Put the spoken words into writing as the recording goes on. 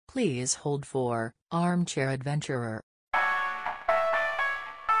Please hold for Armchair Adventurer.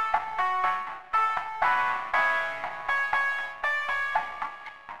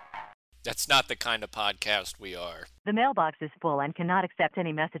 That's not the kind of podcast we are. The mailbox is full and cannot accept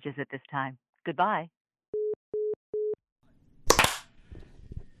any messages at this time. Goodbye.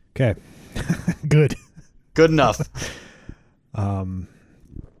 Okay. Good. Good enough.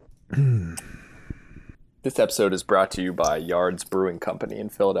 This episode is brought to you by Yards Brewing Company in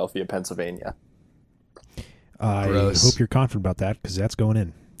Philadelphia, Pennsylvania. I Gross. hope you're confident about that, because that's going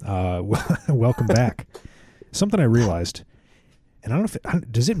in. Welcome back. Something I realized, and I don't know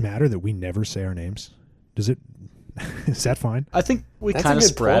if does it matter that we never say our names? Does it? Is that fine? I think we That's kind a of good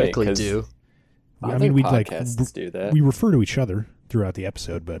point, sporadically 'cause do. I mean, we podcasts do that. we refer to each other throughout the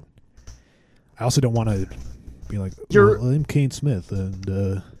episode, but I also don't want to be like, You're- well, I'm Kane Smith,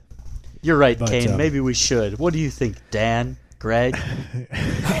 and You're right, But, Kane. Maybe we should. What do you think, Dan? Greg?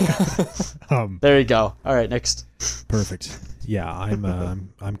 There you go. All right, next. perfect. Yeah,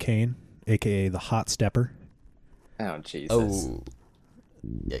 I'm Kane, aka the Hot Stepper. Oh, Jesus. Oh,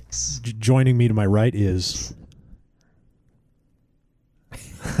 yikes. Joining me to my right is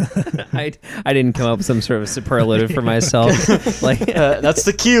I didn't come up with some sort of superlative for myself. That's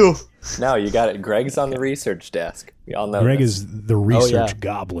the cue. No, you got it. Greg's on the research desk. We all know Greg this. is the research yeah.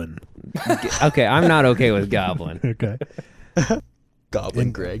 goblin. Okay, I'm not okay with Goblin. Okay.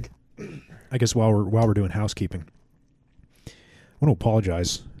 Goblin Greg. I guess while we're doing housekeeping, I want to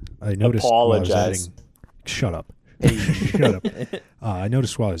apologize. I noticed while I was Apologize. editing. Shut up. Shut up. I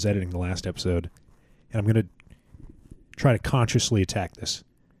noticed while I was editing the last episode, and I'm going to try to consciously attack this.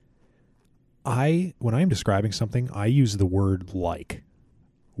 When I'm describing something, I use the word like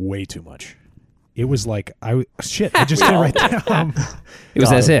way too much. It was like I just did it right down. It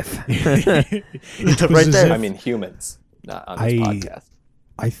was as if. It was Right as there. if I mean, humans, not on this podcast.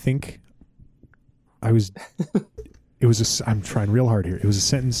 I think I was. It was. I'm trying real hard here. It was a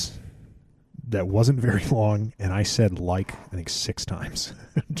sentence that wasn't very long, and I said like I think 6 times,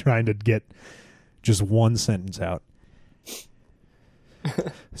 trying to get just one sentence out.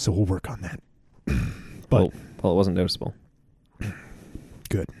 So we'll work on that. But Well, it wasn't noticeable.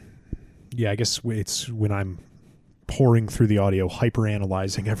 good. Yeah, I guess it's when I'm pouring through the audio, hyper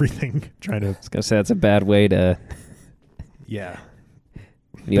analyzing everything, trying to. I was gonna say that's a bad way to Yeah.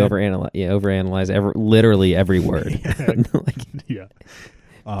 overanalyze literally every word. Yeah.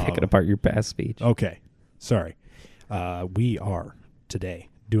 Picking apart your past speech. Okay. Sorry. We are today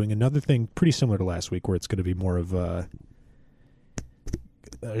doing another thing pretty similar to last week, where it's going to be more of a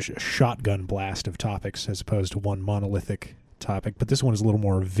shotgun blast of topics as opposed to one monolithic topic. But this one is a little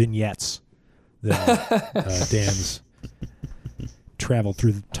more vignettes than Dan's travel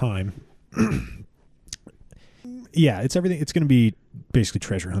through the time. Yeah, it's everything. It's going to be basically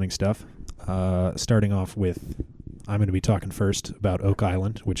treasure hunting stuff. Starting off with, I'm going to be talking first about Oak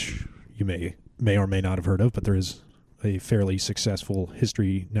Island, which you may or may not have heard of, but there is a fairly successful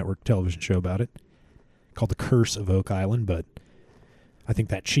History Network television show about it called The Curse of Oak Island, but I think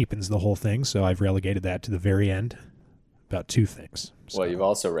that cheapens the whole thing, so I've relegated that to the very end about 2 things. Well, you've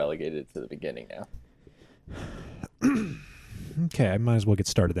also relegated it to the beginning now. Okay, I might as well get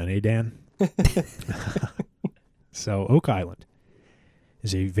started then, Dan? So, Oak Island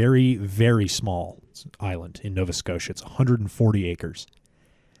is a very, very small island in Nova Scotia. It's 140 acres.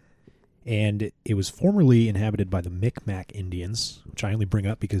 And it was formerly inhabited by the Micmac Indians, which I only bring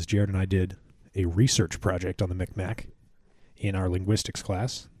up because Jared and I did a research project on the Micmac in our linguistics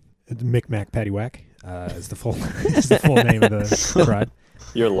class. Micmac Paddywhack is the full name of the tribe.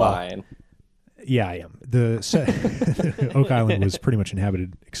 You're lying. Yeah, I am. Oak Island was pretty much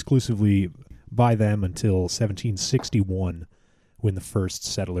inhabited exclusively by them until 1761, when the first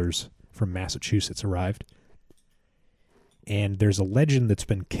settlers from Massachusetts arrived. And there's a legend that's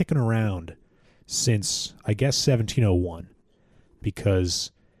been kicking around since, I guess, 1701,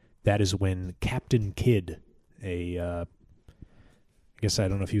 because that is when Captain Kidd, I guess I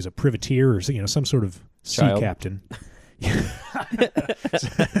don't know if he was a privateer or some sort of sea captain,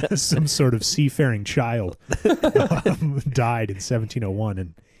 some sort of seafaring child, died in 1701,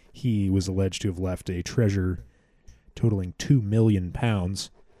 and he was alleged to have left a treasure totaling 2 million pounds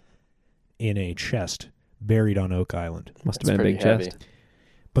in a chest buried on Oak Island. Must have been a big heavy. chest.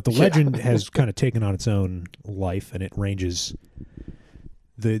 But the legend has kind of taken on its own life, and it ranges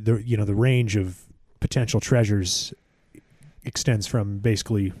the range of potential treasures extends from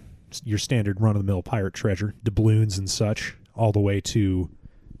basically your standard run-of-the-mill pirate treasure, doubloons and such, all the way to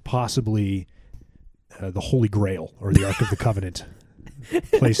possibly the Holy Grail or the Ark of the Covenant,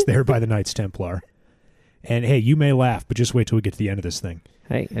 placed there by the Knights Templar. And hey, you may laugh, but just wait till we get to the end of this thing.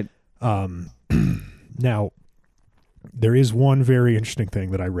 Hey, Now, there is one very interesting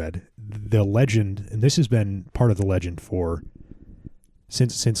thing that I read. The legend, and this has been part of the legend for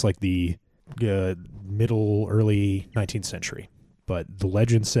since like the middle, early 19th century. But the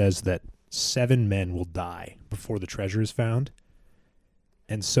legend says that 7 men will die before the treasure is found.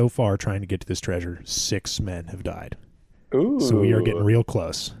 And so far, trying to get to this treasure, 6 men have died. Ooh. So we are getting real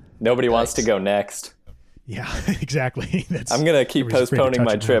close. Nobody wants to go next. Yeah, exactly. I'm going to keep everybody's afraid to postponing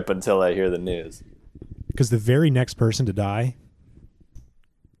my touch it. trip until I hear the news. Because the very next person to die,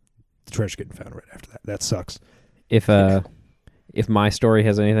 the treasure getting found right after that. That sucks. if my story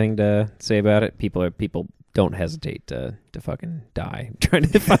has anything to say about it, people don't hesitate to fucking die trying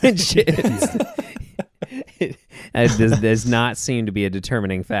to find shit. It does not seem to be a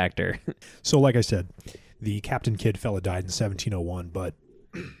determining factor. So, like I said, the Captain Kidd fella died in 1701, but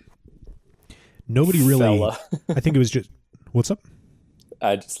nobody really. Fella. I think it was just. What's up?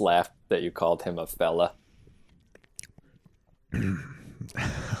 I just laughed that you called him a fella.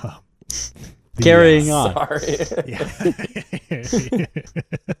 Carrying on. Sorry.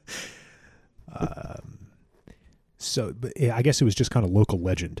 So, but yeah, I guess it was just kind of local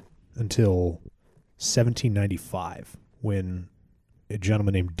legend until 1795, when a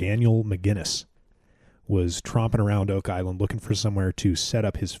gentleman named Daniel McGinnis was tromping around Oak Island looking for somewhere to set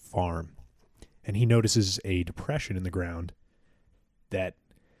up his farm. And he notices a depression in the ground that,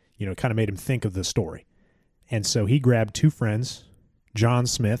 kind of made him think of the story. And so he grabbed 2 friends, John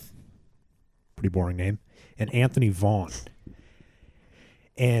Smith, pretty boring name, and Anthony Vaughn.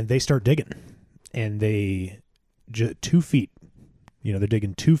 And they start digging. And they, 2 feet, they're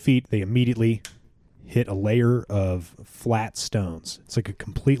digging 2 feet. They immediately hit a layer of flat stones. It's like a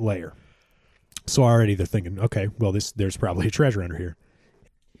complete layer. So already they're thinking, okay, well, there's probably a treasure under here.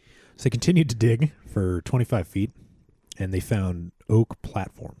 So they continued to dig for 25 feet, and they found oak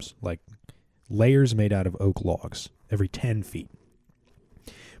platforms, like layers made out of oak logs, every 10 feet.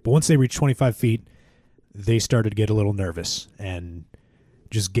 But once they reached 25 feet, they started to get a little nervous and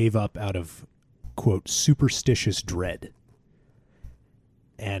just gave up out of, quote, superstitious dread.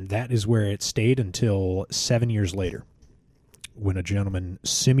 And that is where it stayed until 7 years later, when a gentleman,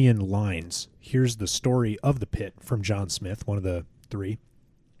 Simeon Lines, hears the story of the pit from John Smith, one of the 3,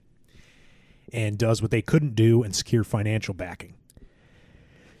 and does what they couldn't do and secure financial backing.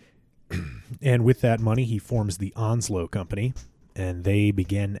 And with that money, he forms the Onslow Company, and they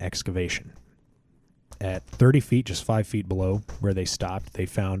begin excavation. At 30 feet, just 5 feet below where they stopped, they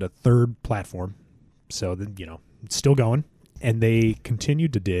found a 3rd platform. So, it's still going. And they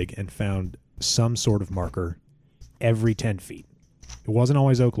continued to dig and found some sort of marker every 10 feet. It wasn't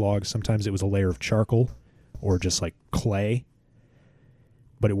always oak logs. Sometimes it was a layer of charcoal or just like clay.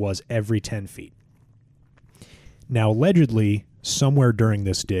 But it was every 10 feet. Now, allegedly, somewhere during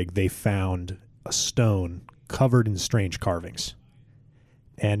this dig, they found a stone covered in strange carvings.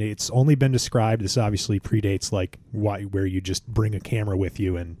 And it's only been described, this obviously predates like where you just bring a camera with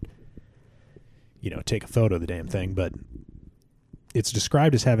you and, take a photo of the damn thing. But it's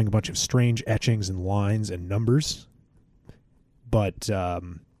described as having a bunch of strange etchings and lines and numbers. But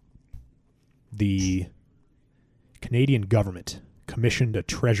the Canadian government commissioned a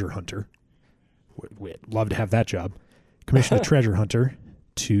treasure hunter. We'd love to have that job. Commissioned a treasure hunter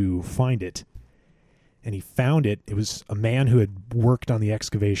to find it. And he found it. It was a man who had worked on the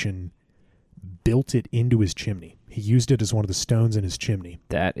excavation, built it into his chimney. He used it as one of the stones in his chimney.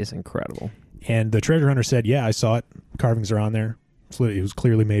 That is incredible. And the treasure hunter said, yeah, I saw it. Carvings are on there. It was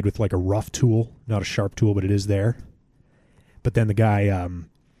clearly made with like a rough tool, not a sharp tool, but it is there. But then the guy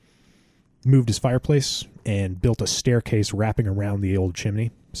moved his fireplace and built a staircase wrapping around the old chimney.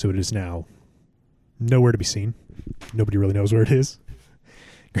 So it is now nowhere to be seen. Nobody really knows where it is.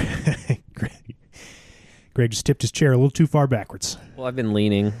 Greg just tipped his chair a little too far backwards. Well, I've been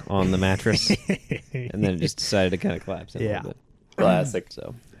leaning on the mattress, and then it just decided to kind of collapse in a little bit. Classic.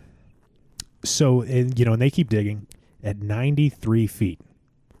 So, and they keep digging at 93 feet.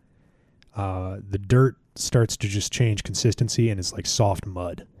 The dirt starts to just change consistency and it's like soft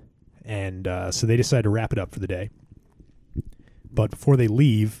mud. And so they decide to wrap it up for the day. But before they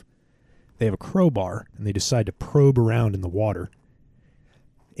leave, they have a crowbar and they decide to probe around in the water.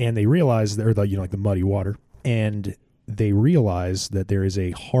 And they realize they're like the muddy water, and they realize that there is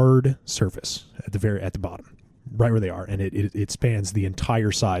a hard surface at the bottom, right where they are, and it spans the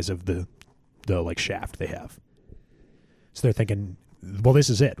entire size of the like shaft they have. So they're thinking, well, this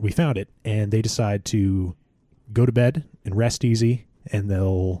is it. We found it, and they decide to go to bed and rest easy, and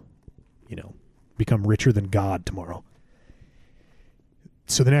they'll, become richer than God tomorrow.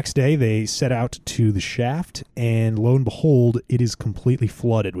 So the next day, they set out to the shaft, and lo and behold, it is completely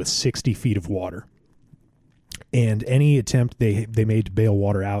flooded with 60 feet of water. And any attempt they made to bail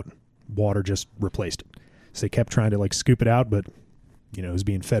water out, water just replaced it. So they kept trying to like scoop it out, but it was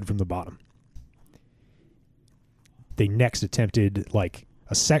being fed from the bottom. They next attempted like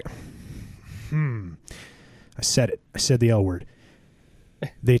a I said it. I said the L word.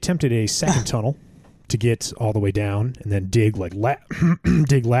 They attempted a second tunnel to get all the way down and then dig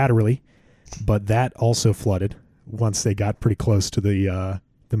dig laterally, but that also flooded once they got pretty close to the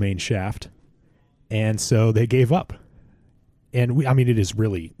main shaft, and so they gave up. And it is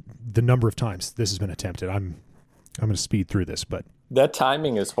really the number of times this has been attempted. I'm going to speed through this, but That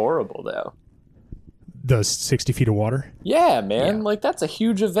timing is horrible, though. the 60 feet of water. Yeah, man. Yeah. Like, that's a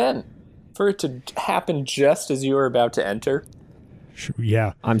huge event. For it to happen just as you were about to enter.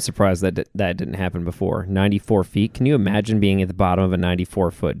 Yeah. I'm surprised that didn't happen before. 94 feet. Can you imagine being at the bottom of a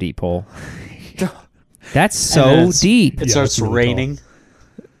 94-foot deep hole? That's so deep. It Yeah, starts it's really raining.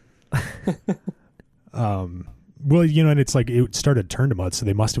 Well, and it's like it started to turn to mud, so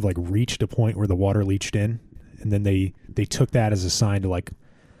they must have like reached a point where the water leached in, and then they took that as a sign to like,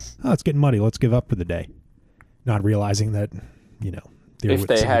 oh, it's getting muddy, let's give up for the day, not realizing that, If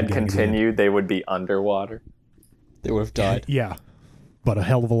they had continued, they would be underwater. They would have died. Yeah, but a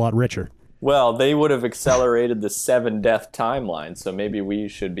hell of a lot richer. Well, they would have accelerated the 7-death timeline, so maybe we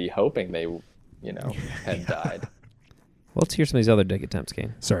should be hoping they, had died. Well, let's hear some of these other dig attempts,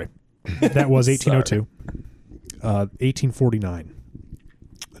 Kane. Sorry. That was 1802. 1849.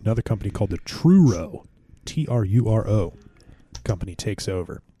 Another company called the Truro, Truro company takes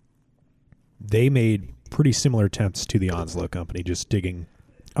over. They made pretty similar attempts to the Onslow company, just digging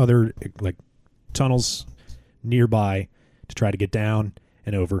other like tunnels nearby to try to get down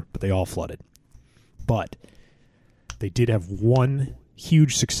and over, but they all flooded. But they did have one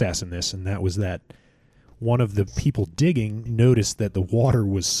huge success in this, and that was that one of the people digging noticed that the water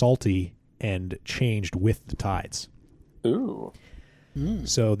was salty and changed with the tides. Ooh.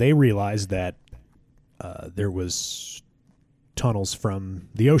 So they realized that there was tunnels from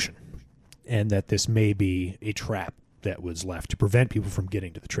the ocean, and that this may be a trap that was left to prevent people from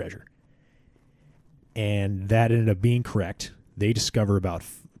getting to the treasure. And that ended up being correct. They discover about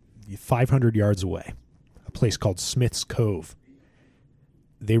 500 yards away a place called Smith's Cove.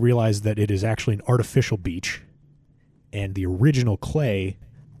 They realized that it is actually an artificial beach, and the original clay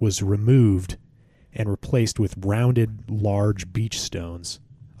was removed and replaced with rounded, large beach stones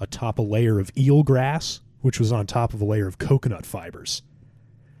atop a layer of eelgrass, which was on top of a layer of coconut fibers.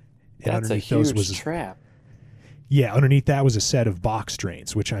 And That's a underneath those huge trap. Yeah, underneath that was a set of box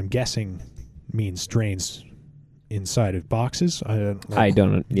drains, which I'm guessing means drains inside of boxes. I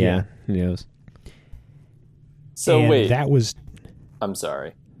don't. Yeah, who knows? So And wait, that was... I'm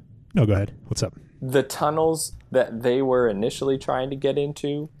sorry. No, go ahead. What's up? The tunnels that they were initially trying to get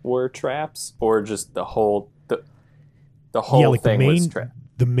into were traps, or just the whole thing was trapped?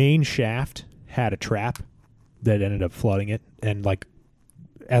 The main shaft had a trap that ended up flooding it, and like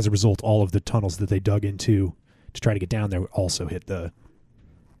as a result, all of the tunnels that they dug into to try to get down there also hit the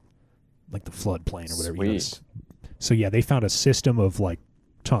floodplain or whatever. Sweet. So yeah, they found a system of like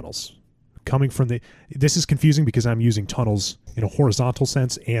tunnels coming from the. This is confusing because I'm using tunnels in a horizontal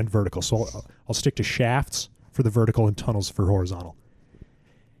sense and vertical. So I'll stick to shafts for the vertical and tunnels for horizontal.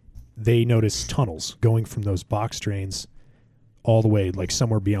 They noticed tunnels going from those box drains all the way like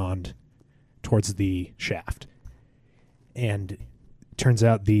somewhere beyond towards the shaft. And it turns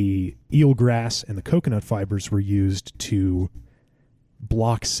out the eelgrass and the coconut fibers were used to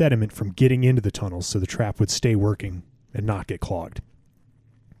block sediment from getting into the tunnels so the trap would stay working and not get clogged.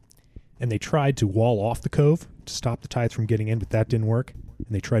 And they tried to wall off the cove to stop the tides from getting in, but that didn't work. And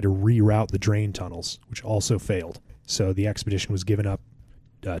they tried to reroute the drain tunnels, which also failed. So the expedition was given up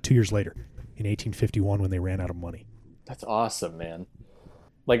 2 years later, in 1851, when they ran out of money. That's awesome, man.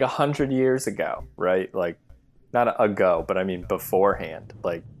 Like 100 years ago, right? Like, not ago, but I mean beforehand.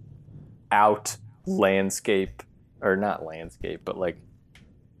 Like, out landscape, or not landscape, but like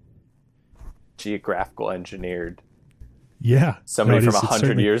geographical engineered. Yeah. Somebody No, it from is. It's 100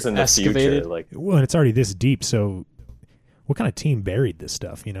 certainly- years in the excavated. future. Like, Well, and it's already this deep, so what kind of team buried this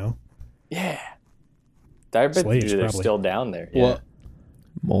stuff, you know? yeah. I bet Slaves, they're probably. still down there. Yeah. Well,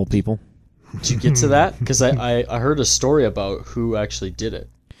 Mole people. did you get to that? Because I heard a story about who actually did it.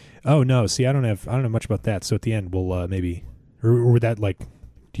 Oh no, see, I don't know much about that. So at the end, we'll maybe, or would that like,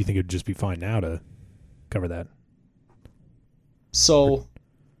 do you think it'd just be fine now to cover that? So,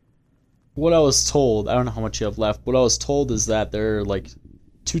 what I was told, I don't know how much you have left. What I was told is that there are like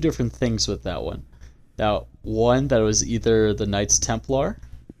two different things with that one. Now, one that was either the Knights Templar.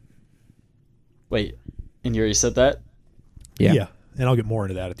 Wait, and you already said that? Yeah. And I'll get more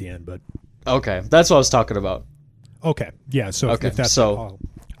into that at the end, but Okay, that's what I was talking about. okay. Yeah, so Okay, if that's so-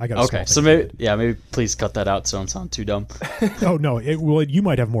 I got a Okay, so small thing. maybe please cut that out so I don't sound too dumb. Oh no, well you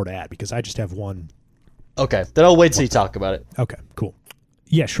might have more to add because I just have one. Okay, then I'll wait till you talk about it. Okay, cool.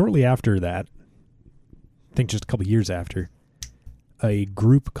 Yeah, shortly after that, I think just a couple years after, a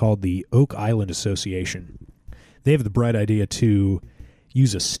group called the Oak Island Association, they have the bright idea to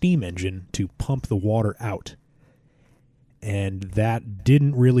use a steam engine to pump the water out. And that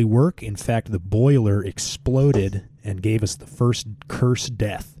didn't really work. In fact, the boiler exploded and gave us the first cursed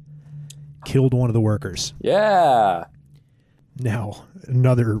death. Killed one of the workers. Yeah. Now,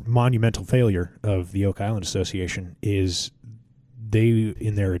 another monumental failure of the Oak Island Association is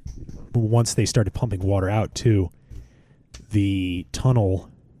once they started pumping water out too, the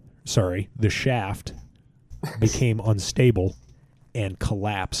shaft became unstable and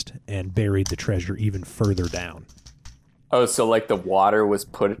collapsed and buried the treasure even further down. Oh, so like the water was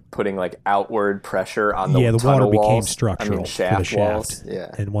putting like outward pressure on the the tunnel water became walls? structural I mean, for the shaft shaft. walls.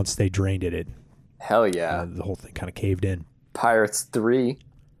 Yeah. And once they drained it, Hell yeah. the whole thing kind of caved in. Pirates 3,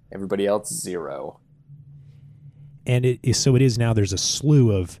 everybody else 0. And it is now. There's a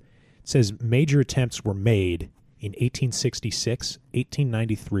slew of. It says major attempts were made in 1866,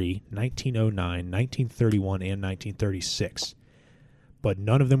 1893, 1909, 1931, and 1936, but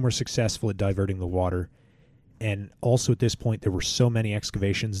none of them were successful at diverting the water. And also at this point, there were so many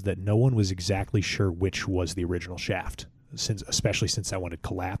excavations that no one was exactly sure which was the original shaft, especially since that one had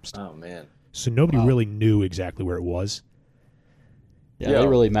collapsed. Oh man. So nobody really knew exactly where it was. Yeah, Yo. they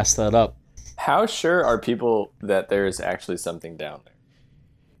really messed that up. How sure are people that there is actually something down there?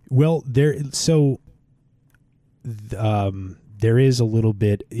 Well, there is a little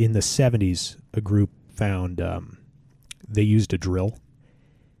bit in the 70s. A group found they used a drill,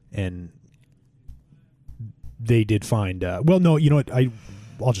 and they did find. Well, no, you know what?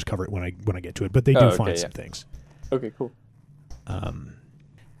 I'll just cover it when I get to it. But they do Oh, okay, find yeah. some things. Okay, cool.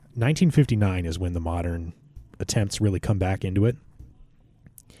 1959 is when the modern attempts really come back into it.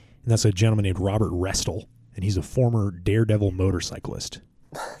 And that's a gentleman named Robert Restel, and he's a former daredevil motorcyclist.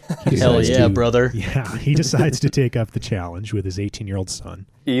 He Hell decides yeah, brother. Yeah, he decides to take up the challenge with his 18-year-old son.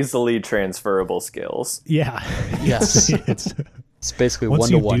 Easily transferable skills. Yeah. Yes. It's, It's basically once one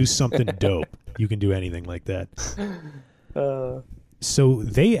to you one. do something dope, you can do anything like that. Oh So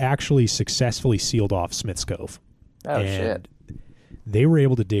they actually successfully sealed off Smith's Cove. shit. And they were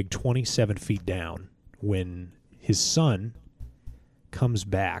able to dig 27 feet down when his son comes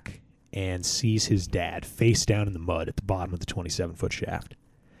back and sees his dad face down in the mud at the bottom of the 27-foot shaft.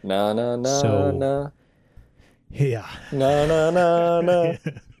 No, no, no, So- no. Yeah. No, no, no, no.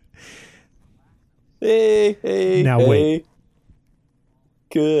 Hey, hey, Now, hey. wait.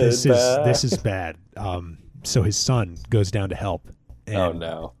 Good. This is bad. So his son goes down to help and Oh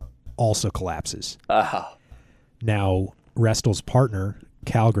no. also collapses. Ah. Now, Restel's partner,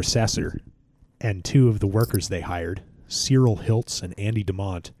 Cal Gressesser, and two of the workers they hired, Cyril Hiltz and Andy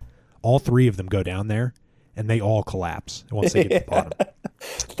DeMont, all three of them go down there, and they all collapse once they get to the bottom.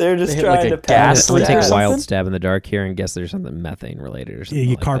 They're just They hit, trying like, to a pass. gas I'm gonna take leak or a wild something? stab in the dark here and guess there's something methane related or something. Yeah,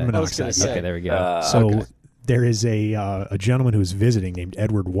 like carbon that. I was gonna monoxide. say. Okay, there we go. So okay. there is a gentle who was visiting named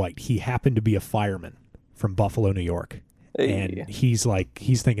Edward White. He happened to be a fireman from Buffalo, New York, Hey. and he's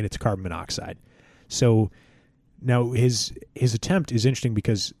thinking it's carbon monoxide. So now his attempt is interesting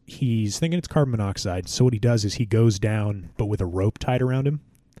because he's thinking it's carbon monoxide. So what he does is he goes down, but with a rope tied around him,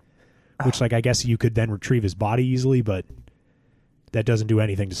 which I guess you could then retrieve his body easily, but that doesn't do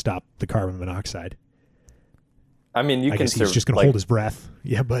anything to stop the carbon monoxide. I mean, you I can guess he's just going to hold his breath.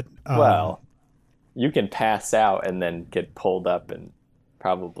 Yeah, but well, you can pass out and then get pulled up and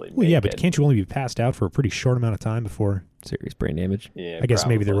probably. well, yeah, make but it. can't you only be passed out for a pretty short amount of time before? Serious brain damage. Yeah, I guess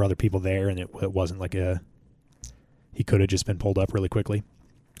maybe there were probably. other people there, and it wasn't like he could have just been pulled up really quickly.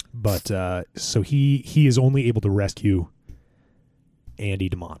 But so he is only able to rescue Andy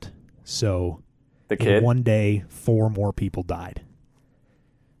DeMont. So the in kid. one day, 4 more people died.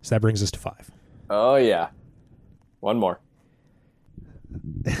 So that brings us to 5. Oh yeah, one more.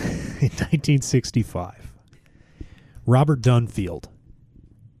 In 1965, Robert Dunfield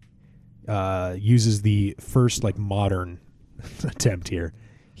uses the first modern attempt here.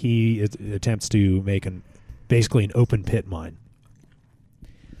 He attempts to make basically an open pit mine.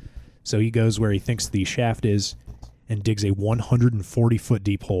 So he goes where he thinks the shaft is and digs a 140-foot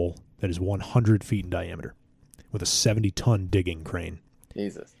deep hole that is 100 feet in diameter with a 70-ton digging crane.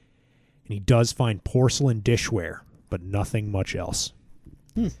 Jesus. And he does find porcelain dishware, but nothing much else.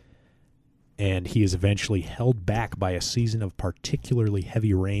 and he is eventually held back by a season of particularly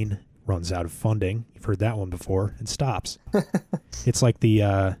heavy rain, runs out of funding. You've heard that one before, and stops. It's like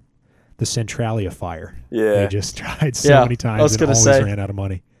the Centralia fire. Yeah. They just tried so many times and always ran out of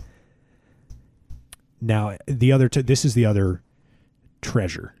money. Now, this is the other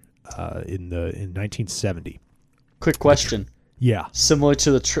treasure in 1970. Quick question. Yeah. Similar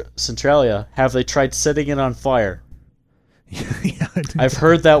to the Centralia, have they tried setting it on fire? Yeah, I've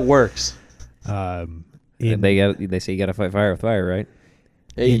heard that works. They say you got to fight fire with fire, right?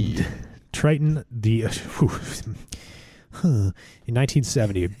 Hey. Triton, in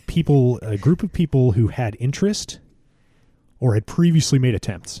 1970, a group of people who had interest or had previously made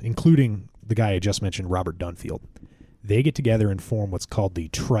attempts, including the guy I just mentioned, Robert Dunfield, they get together and form what's called the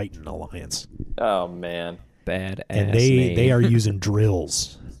Triton Alliance. Oh, man. Badass. And they are using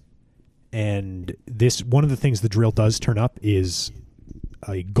drills. And one of the things the drill does turn up is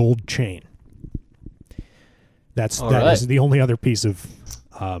a gold chain. That is the only other piece of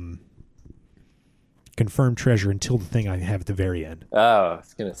confirmed treasure until the thing I have at the very end. Oh, I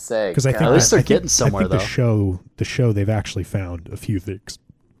was gonna say, because I think at least they're getting somewhere, I think the show they've actually found a few things,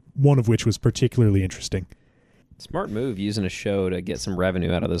 one of which was particularly interesting. Smart move using a show to get some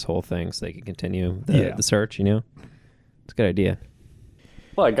revenue out of this whole thing so they can continue the search, you know? It's a good idea.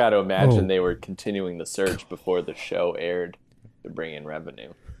 Well, I got to imagine they were continuing the search before the show aired to bring in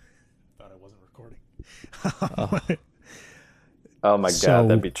revenue. Thought I wasn't recording. Oh my God,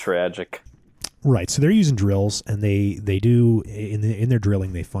 that'd be tragic. Right, so they're using drills, and they do in their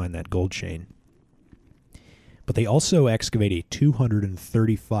drilling they find that gold chain. But they also excavate a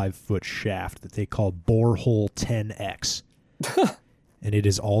 235-foot shaft that they call Borehole 10X. And it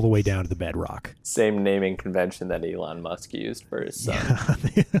is all the way down to the bedrock. Same naming convention that Elon Musk used for his son.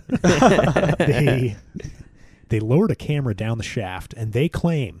 Yeah. They lowered a camera down the shaft, and they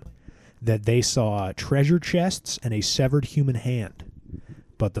claim that they saw treasure chests and a severed human hand.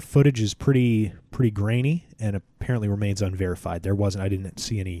 But the footage is pretty grainy and apparently remains unverified. I didn't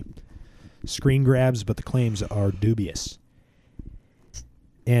see any screen grabs, but the claims are dubious.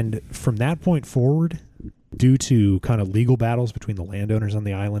 And from that point forward, due to kind of legal battles between the landowners on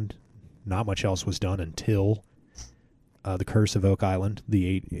the island, not much else was done until The Curse of Oak Island,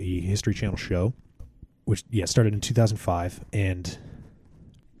 a History Channel show, which started in 2005, and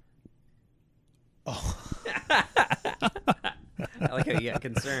I like how you got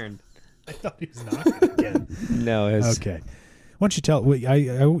concerned. I thought he was knocking again. No, it's okay. Why don't you tell?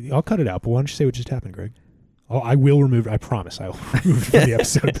 I'll cut it out, but why don't you say what just happened, Greg? I will remove. I promise. I will remove it from the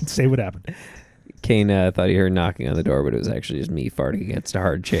episode and say what happened. Kane thought he heard knocking on the door, but it was actually just me farting against a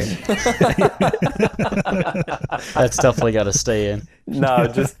hard chair. That's definitely got to stay in. No,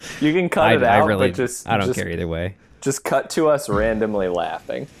 just you can cut it out. Really, but I don't care either way. Just cut to us randomly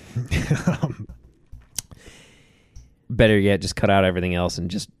laughing. Better yet, just cut out everything else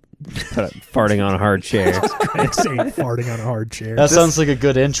and just put farting on a hard chair. Greg saying farting on a hard chair. That sounds like a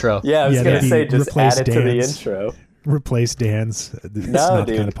good intro. Yeah, I was gonna say just replace add it to the Dan's. intro. Replace Dan's It's Not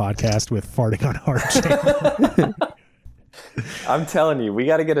the Kind of Podcast with farting on a hard chair. I'm telling you, we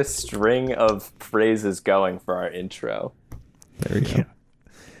got to get a string of phrases going for our intro. There we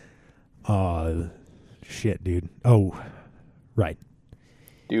go. Shit, dude. Oh, right.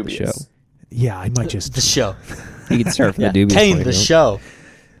 Dubious. Show. Yeah, I might just The show. You can start from the dubious Kane, point, the you know?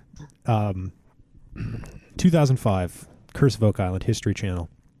 show. 2005, Curse of Oak Island, History Channel.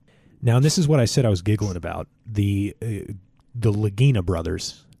 Now, and this is what I said I was giggling about. The Lagina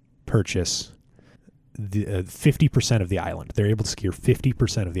brothers purchase the 50% of the island. They're able to secure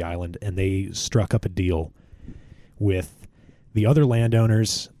 50% of the island, and they struck up a deal with the other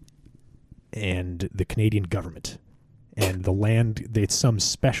landowners and the Canadian government. And the land, it's some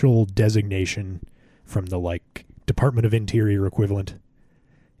special designation from the Department of Interior equivalent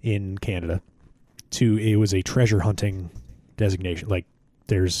in Canada. It was a treasure hunting designation.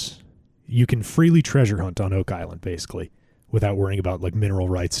 You can freely treasure hunt on Oak Island, basically, without worrying about mineral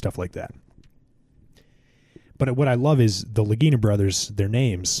rights, stuff like that. But what I love is the Lagina brothers, their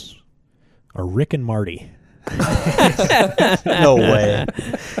names are Rick and Marty. No way.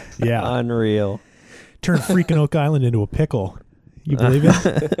 Yeah. Unreal. Turn freaking Oak Island into a pickle. You believe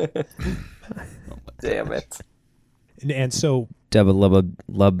it? Damn it. And so... Double lub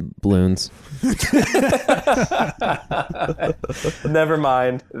balloons. Never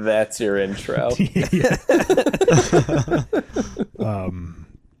mind. That's your intro.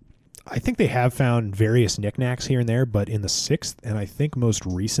 I think they have found various knickknacks here and there, but in the 6th and I think most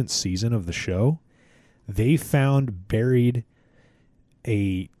recent season of the show, they found buried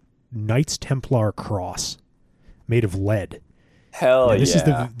a Knights Templar cross made of lead Hell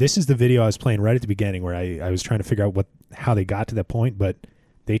yeah. This is the video I was playing right at the beginning where I was trying to figure out how they got to that point, but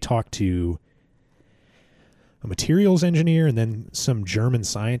they talked to a materials engineer and then some German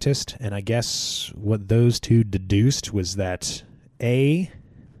scientist, and I guess what those two deduced was that the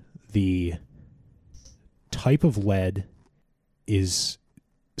type of lead is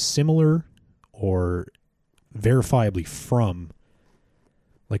similar or verifiably from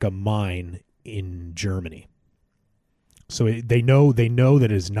like a mine in Germany. So they know that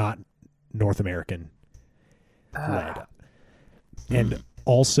it is not North American lead. And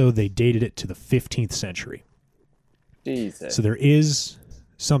also they dated it to the 15th century. Jesus. So there is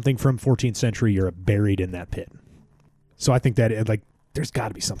something from 14th century Europe buried in that pit. So I think that there's got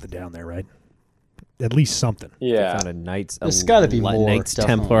to be something down there, right? At least something. Yeah. Found a Knights. There's gotta be more, Knights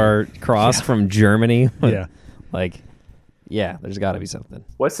definitely. Templar cross from Germany. Yeah. There's got to be something.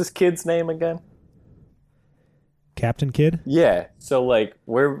 What's this kid's name again? Captain Kidd? Yeah. So like,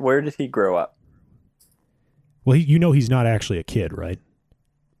 where did he grow up? Well, he's not actually a kid, right?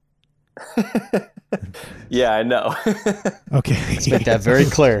 Yeah, I know. Okay. Let's make that very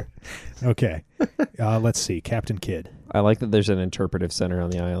clear. Okay. Let's see. Captain Kidd. I like that there's an interpretive center on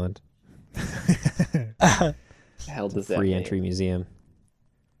the island. The hell does that Free mean? entry museum.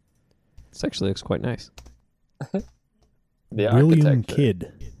 This actually looks quite nice. The William architecture.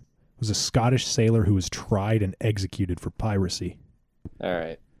 Kidd was a Scottish sailor who was tried and executed for piracy. All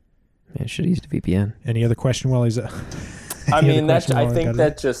right. Man, should use the VPN. Any other question while he's... I any mean, other question I while think got it?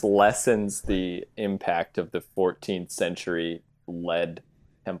 that just lessens the impact of the 14th century lead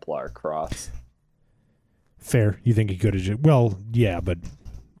Templar cross. Fair. You think he could have just... Well, yeah, but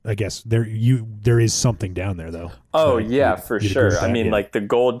I guess there is something down there, though. Oh, So yeah, you'd for agree sure. with I that, mean, yeah. like the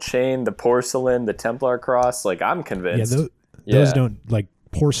gold chain, the porcelain, the Templar cross, like I'm Yeah, convinced. those Yeah. don't... Like,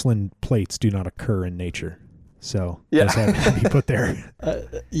 porcelain plates do not occur in nature. So, Yeah. those have to be put there.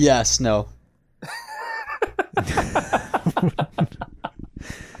 Yes, no.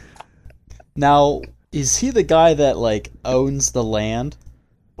 Now, is he the guy that like owns the land?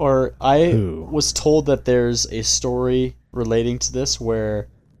 Or I Who? was told that there's a story relating to this where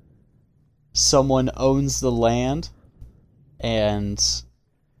someone owns the land and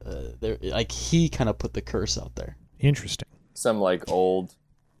like he kind of put the curse out there. Interesting. Some like old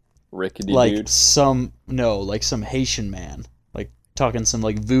rickety Like dude. some Haitian man. Like talking some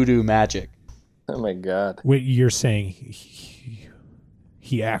like voodoo magic. Oh my god. Wait, you're saying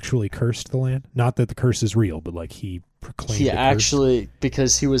he actually cursed the land? Not that the curse is real, but like he proclaimed He the curse? actually,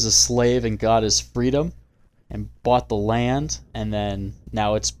 because he was a slave and got his freedom and bought the land, and then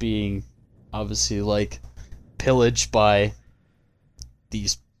now it's being obviously like pillaged by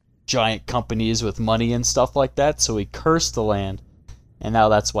these giant companies with money and stuff like that. So he cursed the land, and now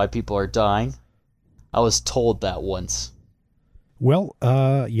that's why people are dying. I was told that once. Well,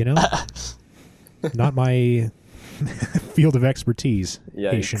 not my field of expertise,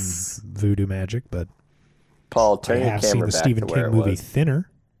 Yikes. Haitian voodoo magic, but Paul, I turn your have seen camera the back Stephen to where King it movie was. Thinner.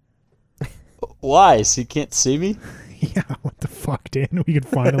 Why? So you can't see me? Yeah, what the fuck, Dan? We can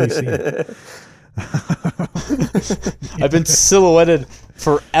finally see it. I've been silhouetted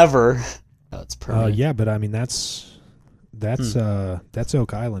forever. Oh, it's permanent. Yeah, but I mean that's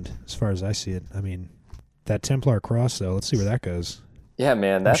Oak Island as far as I see it. I mean, that Templar cross though. Let's see where that goes. Yeah,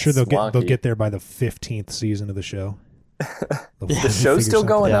 man, I'm that's sure they'll wonky. get there by the 15th season of the show. The show's still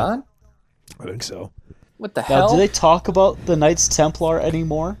going on? I think so. What the Now, hell? do they talk about the Knights Templar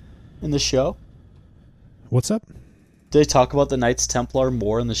anymore in the show? What's up? Do they talk about the Knights Templar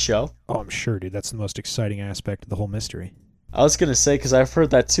more in the show? Oh, I'm sure, dude. That's the most exciting aspect of the whole mystery. I was gonna say, because I've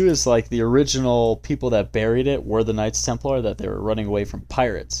heard that too, is like the original people that buried it were the Knights Templar, that they were running away from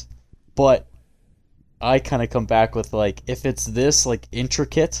pirates. But I kind of come back with like, if it's this like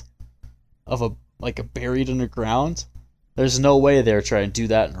intricate of a buried underground, there's no way they're trying to do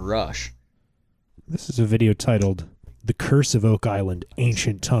that in a rush. This is a video titled "The Curse of Oak Island: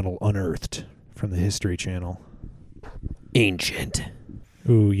 Ancient Tunnel Unearthed" from the History Channel. Ancient.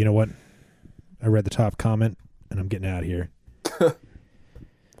 Ooh, you know what? I read the top comment, and I'm getting out of here.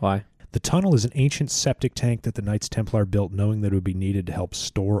 Why? The tunnel is an ancient septic tank that the Knights Templar built knowing that it would be needed to help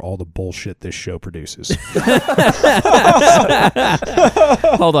store all the bullshit this show produces.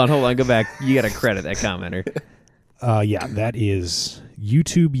 Hold on. Go back. You got to credit that commenter. Yeah, that is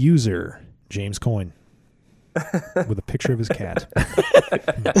YouTube user James Coyne with a picture of his cat.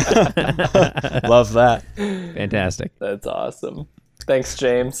 Love that. Fantastic. That's awesome. Thanks,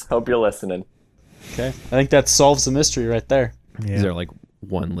 James. Hope you're listening. Okay, I think that solves the mystery right there. Yeah, Is there like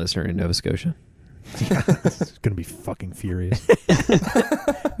one listener in Nova Scotia? it's gonna be fucking furious.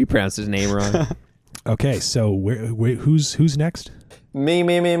 You pronounced his name wrong. Okay, so who's next?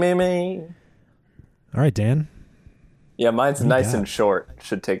 Me. All right, Dan. Yeah, mine's What do you nice got? and short.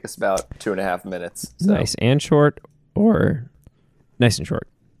 Should take us about 2.5 minutes. So, Nice and short, or nice and short.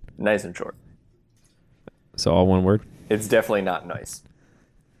 Nice and short. So all one word. It's definitely not nice.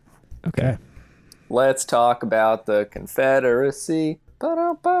 Okay. Let's talk about the Confederacy.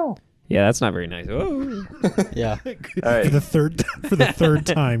 Ba-dum-bum. Yeah, that's not very nice. Oh. Yeah. All For right. the third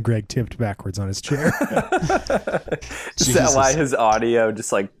time, Greg tipped backwards on his chair. Is that Jesus. why his audio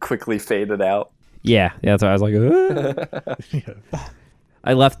just like quickly faded out? Yeah, that's why I was like, "Ah."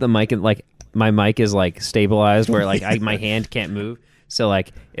 I left the mic and like my mic is like stabilized where like my hand can't move. So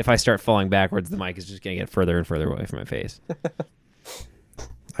like if I start falling backwards, the mic is just gonna get further and further away from my face.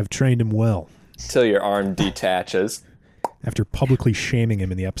 I've trained him well. Till your arm detaches. After publicly shaming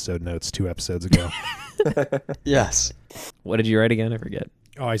him in the episode notes 2 episodes ago. Yes. What did you write again? I forget.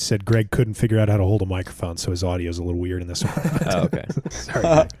 Oh, I said Greg couldn't figure out how to hold a microphone, so his audio is a little weird in this one. Oh, okay.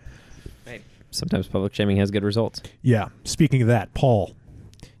 Sorry, Greg. Sometimes public shaming has good results. Yeah. Speaking of that, Paul,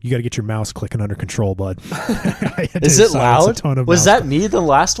 you got to get your mouse clicking under control, bud. I had to Is it silence a loud? ton of Was mouse that me the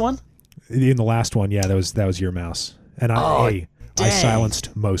last one? in the last one? Yeah, that was your mouse, and I dang.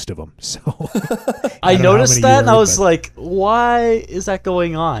 silenced most of them. So I don't know how noticed many that you and I heard, was but- like, why is that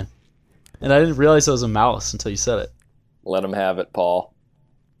going on? And I didn't realize it was a mouse until you said it. Let him have it, Paul.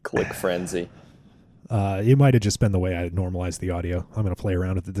 Click frenzy. It might have just been the way I normalized the audio. I'm going to play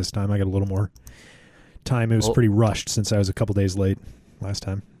around with it this time. I got a little more time. It was Well- pretty rushed since I was a couple days late last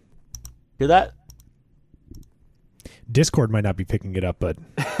time. Hear that? Discord might not be picking it up, but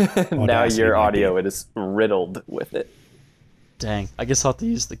Now Audacity your might be. audio it is riddled with it. Dang. I guess I'll have to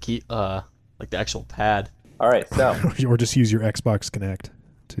use the key, like the actual pad. All right, so or just use your Xbox Connect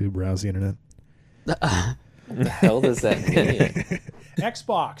to browse the internet. what the hell does that mean?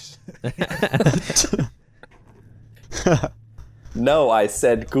 Xbox. No, I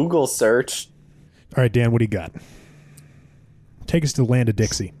said Google search. All right, Dan, what do you got? Take us to the land of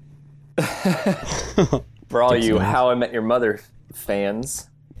Dixie. For all you Dixieland. How I Met Your Mother fans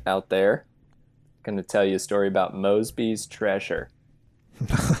out there, going to tell you a story about Mosby's treasure.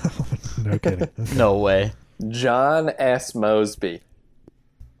 No kidding. No way. John S. Mosby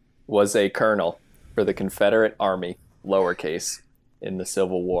was a colonel for the Confederate Army, lowercase, in the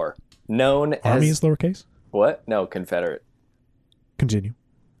Civil War. Known Army as... is lowercase? What? No, Confederate. Continue.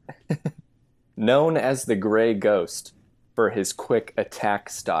 Known as the Gray Ghost for his quick attack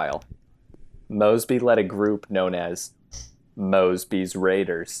style, Mosby led a group known as Mosby's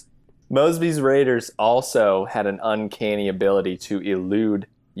Raiders. Mosby's Raiders also had an uncanny ability to elude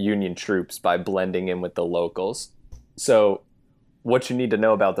Union troops by blending in with the locals. So what you need to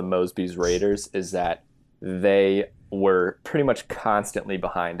know about the Mosby's Raiders is that they were pretty much constantly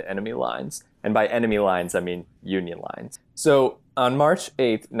behind enemy lines. And by enemy lines, I mean Union lines. So on March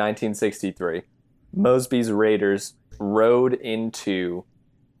 8th, 1963, Mosby's Raiders rode into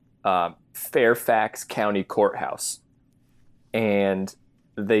Fairfax County Courthouse, and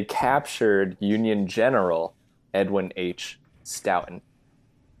they captured Union General Edwin H. Stoughton.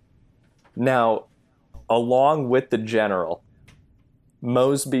 Now, along with the general,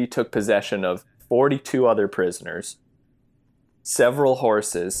 Mosby took possession of 42 other prisoners, several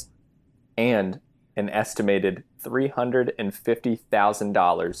horses, and an estimated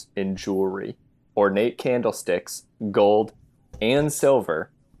 $350,000 in jewelry, ornate candlesticks, gold, and silver,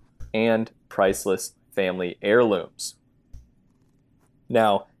 and priceless family heirlooms.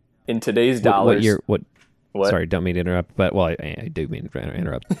 Now, in today's dollars... What year? What? What? Sorry, don't mean to interrupt. But well, I do mean to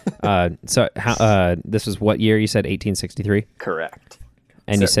interrupt. So how? This was what year? You said 1863, Correct.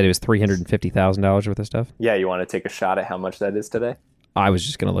 and you So- said it was $350,000 worth of stuff. Yeah, you want to take a shot at how much that is today? I was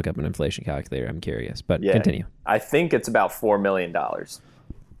just gonna look up an inflation calculator. I'm curious, but Yeah. continue. I think it's about $4 million.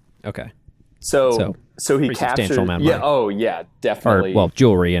 Okay. So he pretty captured... substantial amount of yeah, money. oh, yeah, Or definitely. well,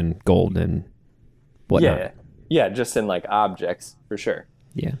 jewelry and gold and whatnot. yeah, just in like objects, for sure.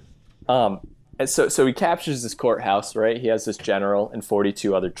 Yeah. And so he captures this courthouse, right? He has this general and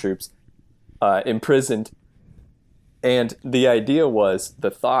 42 other troops imprisoned. And the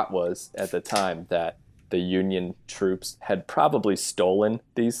thought was at the time that the Union troops had probably stolen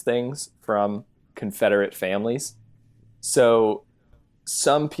these things from Confederate families. So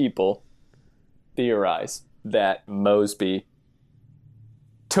some people theorize that Mosby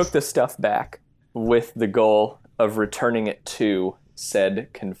took the stuff back with the goal of returning it to said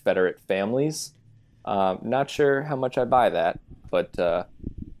Confederate families. Not sure how much I buy that, but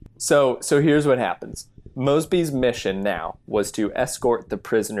so here's what happens. Mosby's mission now was to escort the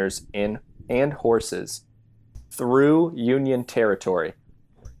prisoners and horses through Union territory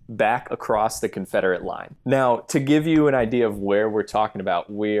back across the Confederate line. Now, to give you an idea of where we're talking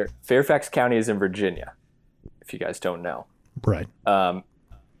about, Fairfax County is in Virginia, if you guys don't know. Right.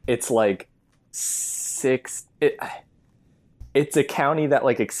 It's like it's a county that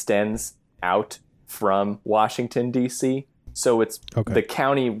like extends out from Washington, D.C. So it's the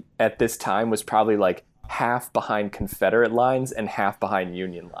county at this time was probably like half behind Confederate lines and half behind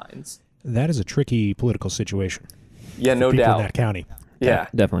Union lines. That is a tricky political situation. Yeah, no people doubt. in that county. Yeah.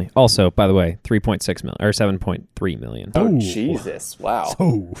 Definitely. Also, by the way, 3.6 million or 7.3 million. Oh, Ooh. Jesus. Wow.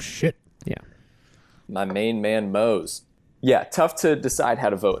 Oh, shit. Yeah. My main man, Mose. Yeah, tough to decide how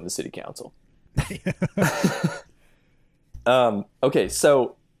to vote in the city council. Okay,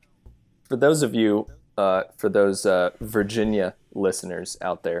 so for those of you, Virginia listeners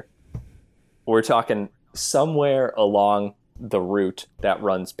out there, we're talking somewhere along the route that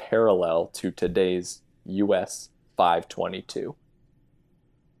runs parallel to today's US 522.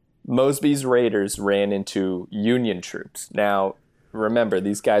 Mosby's raiders ran into Union troops. Now, remember,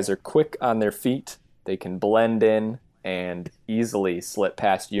 these guys are quick on their feet. They can blend in and easily slip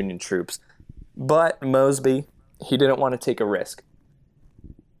past Union troops. But Mosby, he didn't want to take a risk.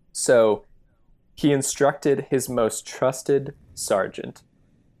 So he instructed his most trusted sergeant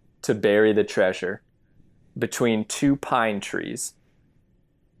to bury the treasure between two pine trees.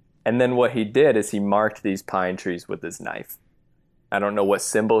 And then what he did is he marked these pine trees with his knife. I don't know what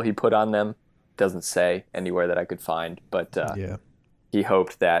symbol he put on them. Doesn't say anywhere that I could find, but he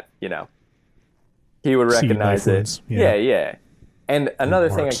hoped that, he would recognize it. Yeah. And another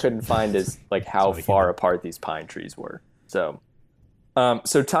thing I couldn't find is like how far apart these pine trees were. So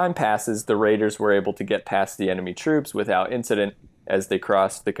time passes. The raiders were able to get past the enemy troops without incident as they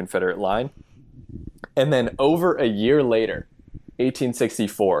crossed the Confederate line. And then over a year later,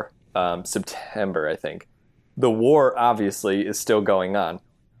 1864, September, I think, the war obviously is still going on.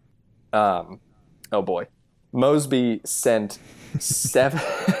 Oh boy. Mosby sent seven.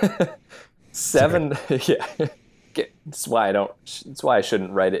 Yeah. That's why I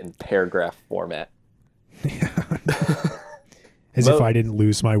shouldn't write it in paragraph format. As if I didn't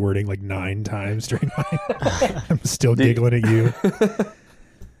lose my wording like 9 times during my... I'm still giggling at you.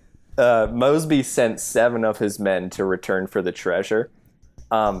 Mosby sent 7 of his men to return for the treasure.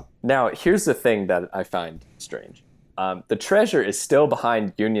 Now, here's the thing that I find strange. The treasure is still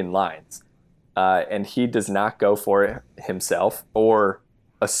behind Union lines, and he does not go for it himself or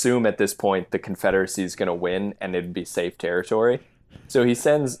assume at this point the Confederacy is going to win and it'd be safe territory. So he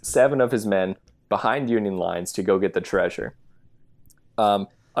sends 7 of his men behind Union lines to go get the treasure.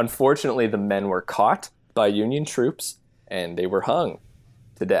 Unfortunately, the men were caught by Union troops and they were hung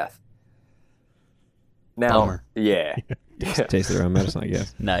to death. Now, Bummer. Yeah. Taste their own medicine, I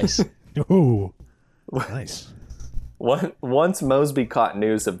guess. Nice. Ooh, nice. Once Mosby caught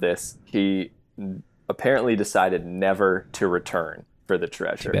news of this, he apparently decided never to return for the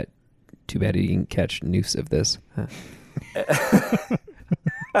treasure. Too bad he didn't catch news of this. Huh.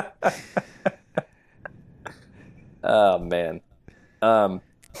 Oh, man.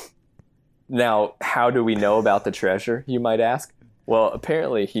 Now, how do we know about the treasure, you might ask? Well,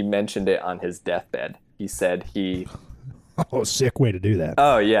 apparently he mentioned it on his deathbed. He said he... Oh, sick way to do that.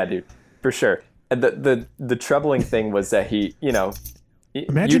 Oh, yeah, dude. For sure. The troubling thing was that he,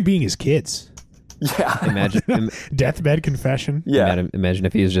 Imagine being his kids. Yeah. Imagine Deathbed confession. Yeah. Imagine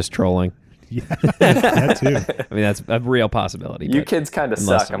if he was just trolling. Yeah, that too. I mean, that's a real possibility. You kids kind of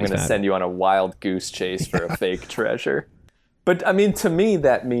suck. I'm going to send you on a wild goose chase for a fake treasure. But, I mean, to me,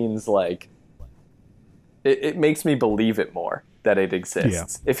 that means, like, it makes me believe it more that it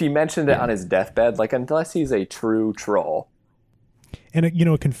exists. Yeah. If he mentioned it on his deathbed, like, unless he's a true troll. And,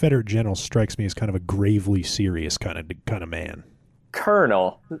 a Confederate general strikes me as kind of a gravely serious kind of man.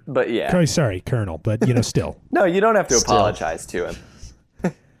 Colonel, but yeah. Sorry, Colonel, but, still. No, you don't have to apologize to him.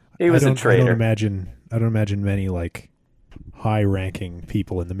 He was a traitor. I don't imagine many, like, high-ranking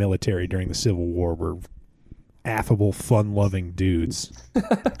people in the military during the Civil War were affable, fun-loving dudes.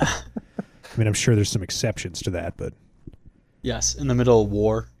 I mean, I'm sure there's some exceptions to that, but... Yes, in the middle of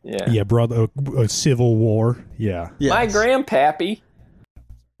war. Yeah. Yeah, brother, a civil war. Yeah. Yes. My grandpappy.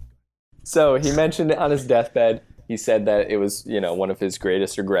 So he mentioned it on his deathbed. He said that it was, one of his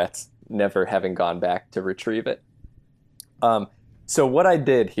greatest regrets, never having gone back to retrieve it. So what I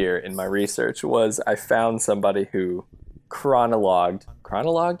did here in my research was I found somebody who chronologed?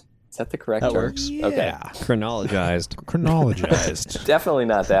 Is that the correct term? That works. Yeah. Okay. Chronologized. Definitely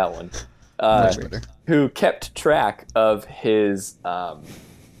not that one. Who kept track of his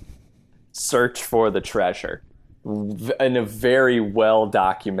search for the treasure in a very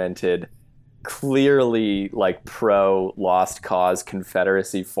well-documented clearly like pro Lost Cause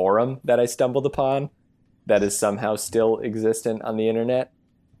Confederacy forum that I stumbled upon that is somehow still existent on the internet.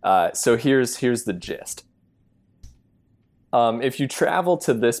 So here's the gist. If you travel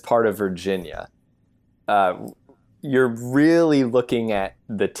to this part of Virginia, you're really looking at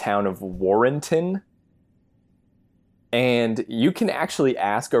the town of Warrenton. And you can actually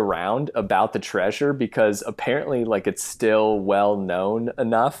ask around about the treasure because apparently like it's still well known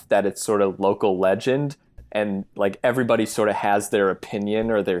enough that it's sort of local legend, and like everybody sort of has their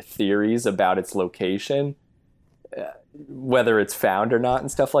opinion or their theories about its location, whether it's found or not and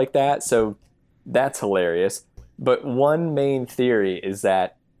stuff like that. So that's hilarious. But one main theory is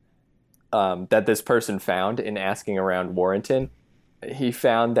that that this person found in asking around Warrenton, he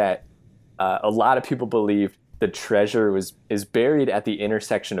found that a lot of people believed the treasure is buried at the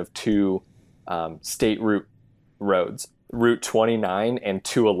intersection of two state roads, Route 29 and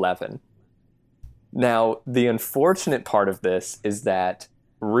 211. Now, the unfortunate part of this is that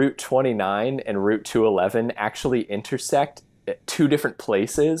Route 29 and Route 211 actually intersect at two different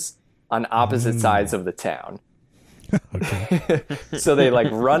places on opposite sides of the town. Okay. So they like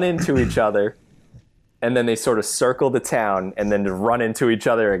run into each other, and then they sort of circle the town and then run into each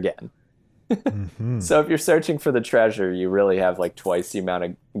other again. So if you're searching for the treasure, you really have like twice the amount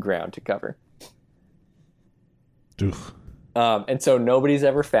of ground to cover. Oof. And so nobody's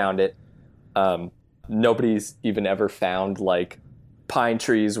ever found it. Nobody's even ever found like pine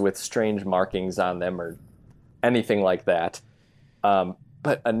trees with strange markings on them or anything like that.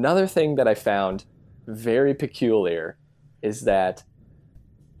 But another thing that I found very peculiar is that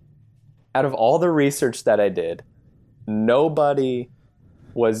out of all the research that I did, nobody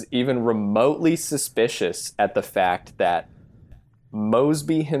was even remotely suspicious at the fact that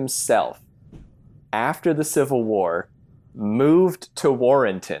Mosby himself, after the Civil War, moved to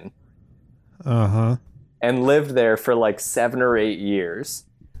Warrenton and lived there for like 7 or 8 years.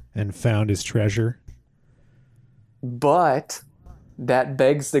 And found his treasure. But that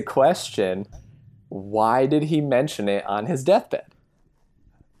begs the question, why did he mention it on his deathbed?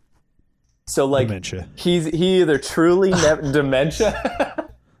 So like Dementia. he either truly dementia.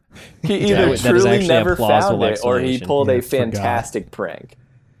 He either that is truly actually a never plausible found it, or he explanation. pulled Yeah, a forgot. fantastic prank.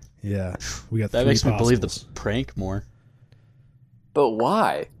 Yeah. We got That three makes me believe the possibles. prank more. But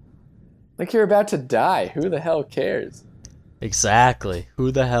why? Like you're about to die. Who the hell cares? Exactly.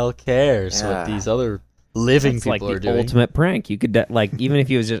 Who the hell cares Yeah. what these other living It's people like are the doing? ultimate prank. You could like even if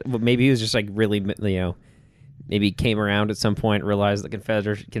he was just maybe he was just like really maybe came around at some point, realized the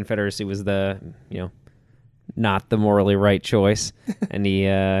Confederacy was the not the morally right choice, and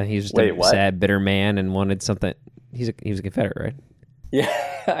he's just Wait, a what? sad, bitter man and wanted something. He was a Confederate, right?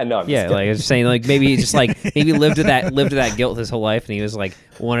 Yeah, I know. I'm Yeah, just like I was just saying, like maybe he just like maybe lived to that guilt his whole life, and he was like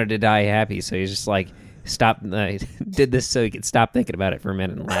wanted to die happy, so he's just like stopped did this so he could stop thinking about it for a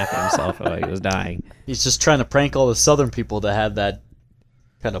minute and laugh at himself while he was dying. He's just trying to prank all the Southern people that had that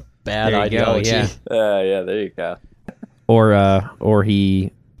kind of bad There you go, ideology. yeah. yeah, there you go. Or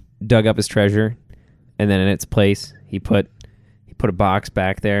he dug up his treasure, and then in its place he put a box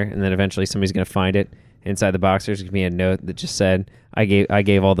back there, and then eventually somebody's gonna find it. Inside the box there's gonna be a note that just said, I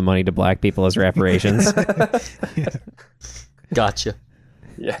gave all the money to black people as reparations. Gotcha.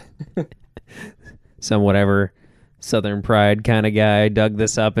 Yeah. Some whatever Southern pride kind of guy dug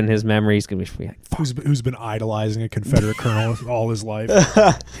this up in his memory. He's gonna be like, Who's been idolizing a Confederate colonel all his life?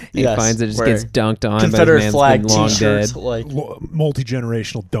 he Yes, finds it just where gets dunked on, Confederate but his man's flag been long T-shirts, dead. like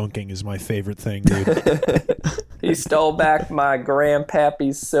Multi-generational dunking is my favorite thing, dude. He stole back my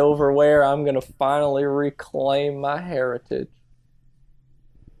grandpappy's silverware. I'm gonna finally reclaim my heritage.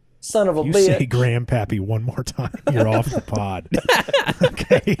 Son of a You bitch. say grandpappy one more time, you're off the pod.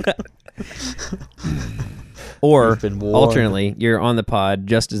 Okay. Or Or alternately, you're on the pod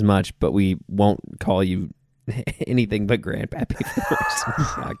just as much, but we won't call you anything but grandpappy for the rest of the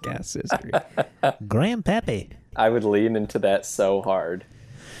podcast history. Grandpappy. I would lean into that so hard.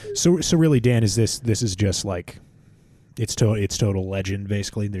 So really, Dan, is this is just like it's total legend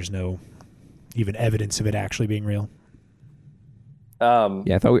basically? There's no even evidence of it actually being real.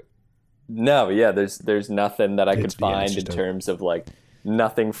 Yeah, I thought No, yeah, there's nothing that I could It's find in just a- terms of like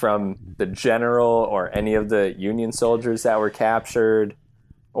nothing from the general or any of the Union soldiers that were captured,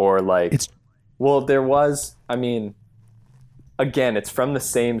 or like well, there was, I mean, again, it's from the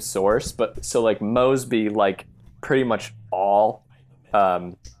same source, but so like Mosby, like pretty much all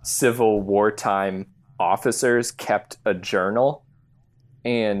Civil wartime officers kept a journal,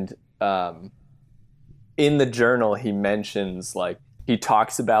 and in the journal he mentions like he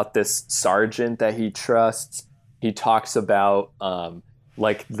talks about this sergeant that he trusts. He talks about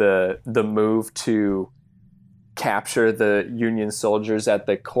like the move to capture the Union soldiers at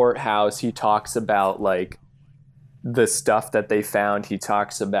the courthouse. He talks about like the stuff that they found. He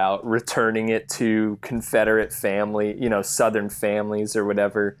talks about returning it to Confederate family, Southern families or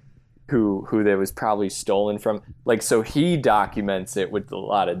whatever, who they was probably stolen from. Like, so he documents it with a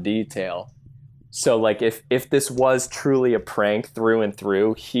lot of detail. So like if this was truly a prank through and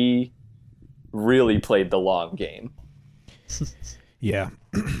through, he really played the long game. Yeah.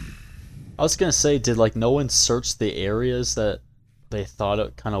 I was gonna say, did like no one search the areas that they thought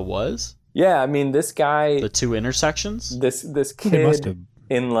it kind of was? Yeah, I mean, this guy, The two intersections? this They must have. kid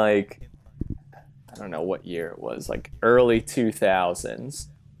in like, I don't know what year it was, like early 2000s.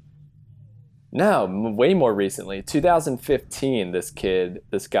 No, way more recently, 2015. This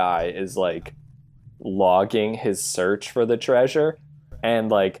guy is like logging his search for the treasure, and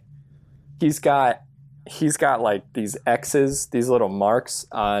like he's got like these X's, these little marks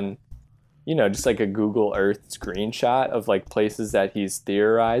on, just like a Google Earth screenshot of like places that he's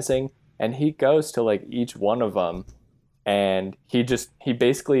theorizing. And he goes to like each one of them, and he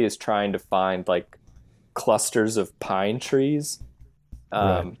basically is trying to find like clusters of pine trees.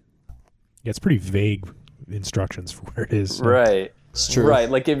 Right. Yeah, it's pretty vague instructions for where it is. So. Right. It's true. Right.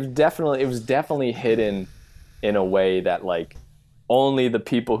 Like it was definitely hidden in a way that like only the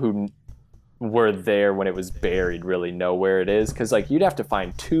people who were there when it was buried really know where it is. Because like you'd have to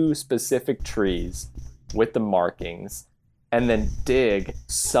find 2 specific trees with the markings, and then dig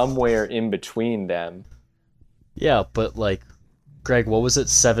somewhere in between them. Yeah, but like, Greg, what was it?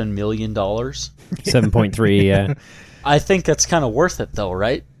 $7 million? 7.3. Yeah. I think that's kind of worth it, though,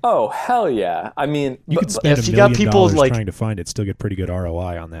 right? Oh, hell yeah. I mean, You could spend if $1 you got million people, like- trying to find it, still get pretty good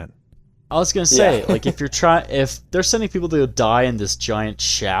ROI on that. I was gonna say, Yeah. like, if they're sending people to die in this giant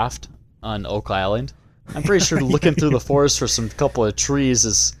shaft on Oak Island, I'm pretty sure looking through the forest for some couple of trees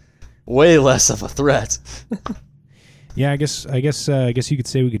is way less of a threat. Yeah, I guess you could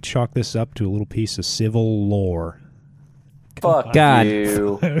say we could chalk this up to a little piece of civil lore. fuck God.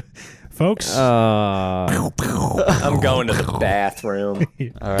 you. Folks, I'm going to the bathroom.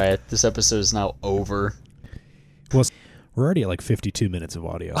 All right, this episode is now over. well, we're already at like 52 minutes of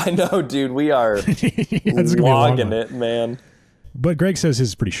audio. I know, dude. We are That's gonna be a long logging one. it, man. But Greg says his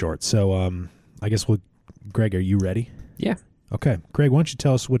is pretty short, so I guess Greg, are you ready? Yeah. Okay, Greg, why don't you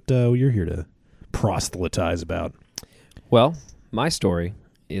tell us what you're here to proselytize about? Well, my story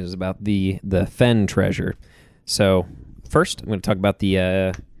is about the Fen treasure. So first, I'm going to talk about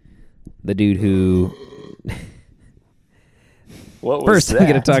the dude who. What was First, that? I'm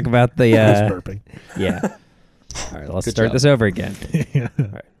going to talk about the. I was burping. Yeah. All right, let's Good start job. this over again. Yeah.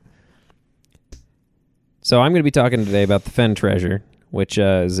 So I'm going to be talking today about the Fen treasure, which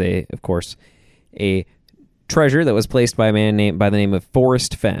is of course, a treasure that was placed by a man by the name of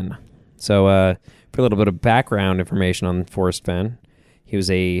Forrest Fenn. So for a little bit of background information on Forrest Fenn, he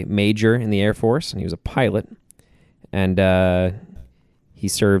was a major in the Air Force, and he was a pilot. And he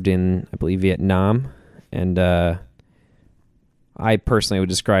served in, I believe, Vietnam. And I personally would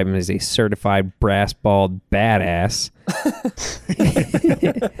describe him as a certified brass-balled badass.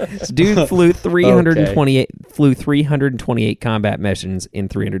 This dude flew 328 combat missions in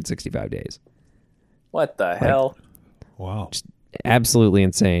 365 days. What the hell? Wow. Absolutely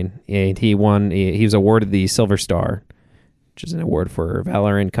insane. He won. He was awarded the Silver Star, which is an award for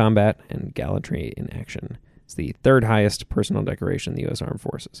valor in combat and gallantry in action. It's the 3rd highest personal decoration in the U.S. Armed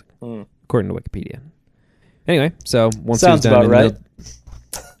Forces, according to Wikipedia. Anyway, so once Sounds he was done about in the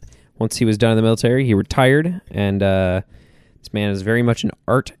once he was done in the military, he retired, and this man is very much an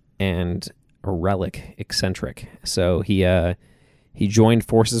art and a relic eccentric. So he joined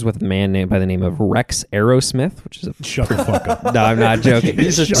forces with a man named by the name of Rex Aerosmith, which is a Shut the fuck up. no, I'm not joking.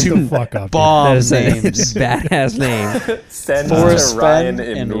 These are Shut two the fuck up. dude. bomb That is a names. badass name. Send Forrest to Ryan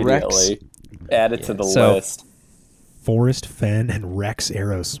Fenn and Rex. immediately. Add it to the So- list. Forrest Fenn and Rex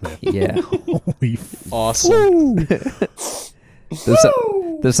Aerosmith. Yeah. Holy Awesome.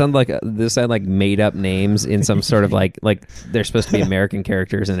 Those sound like made up names in some sort of like they're supposed to be American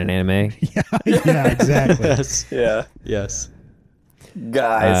characters in an anime. yeah, exactly. Yes. Yeah. Yes.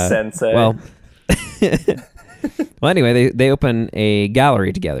 Guy sensei. Well, anyway, they open a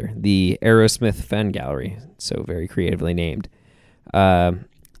gallery together, the Aerosmith Fenn Gallery. So very creatively named.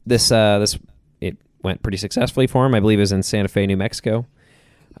 This it went pretty successfully for him. I believe it was in Santa Fe, New Mexico,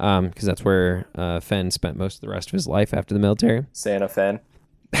 because that's where Fenn spent most of the rest of his life after the military. Santa Fe.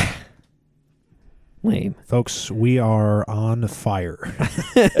 Lame. Folks, we are on fire.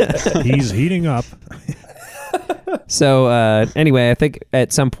 He's heating up. So anyway, I think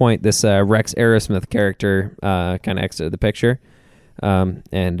at some point this Rex Aerosmith character kind of exited the picture. and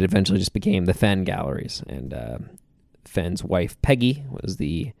it eventually just became the Fenn Galleries, and Fenn's wife Peggy was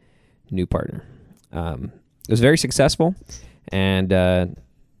the new partner. It was very successful, and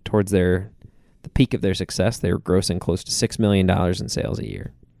towards the peak of their success, they were grossing close to $6 million in sales a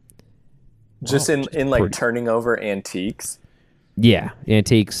year. Just in like turning over antiques. Yeah,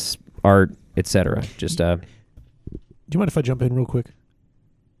 antiques, art, etc. Just Do you mind if I jump in real quick?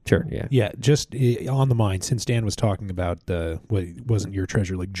 Sure. Yeah. Yeah, just on the mind, since Dan was talking about what wasn't your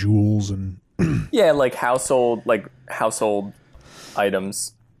treasure, like jewels and Yeah, like household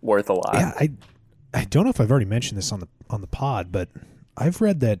items worth a lot. Yeah, I don't know if I've already mentioned this on the pod, but I've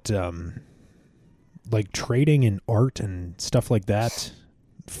read that like trading in art and stuff like that,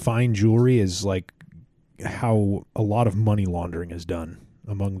 fine jewelry is like how a lot of money laundering is done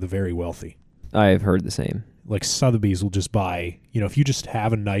among the very wealthy. I've heard the same. Like Sotheby's will just buy, if you just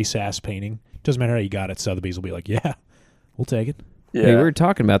have a nice ass painting, doesn't matter how you got it, Sotheby's will be like, yeah, we'll take it. Yeah. Hey, we were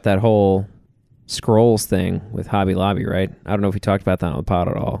talking about that whole scrolls thing with Hobby Lobby, right? I don't know if we talked about that on the pod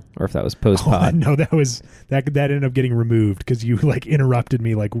at all, or if that was post pod. No, that ended up getting removed because you like interrupted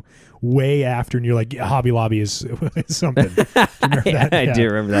me like way after, and you're like, Hobby Lobby is something. Do you remember that? I do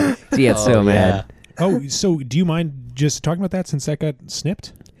remember that. He got so mad. Oh, so do you mind just talking about that since that got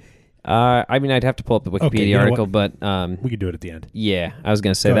snipped? I mean, I'd have to pull up the Wikipedia article, but we could do it at the end. Yeah, I was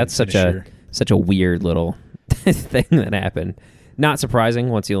gonna say that's such a weird little thing that happened. Not surprising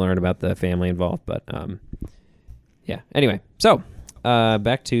once you learn about the family involved, but yeah. Anyway, so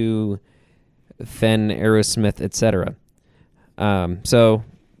back to Fenn, Aerosmith, etc. So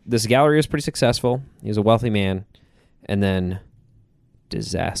this gallery was pretty successful. He was a wealthy man, and then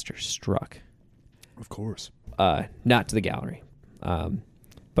disaster struck. Of course. Not to the gallery,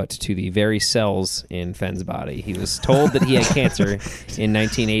 but to the very cells in Fenn's body. He was told that he had cancer in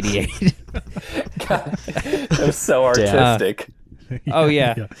 1988. God, that was so artistic. Oh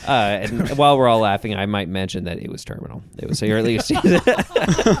yeah. And while we're all laughing, I might mention that it was terminal. It was, or at least he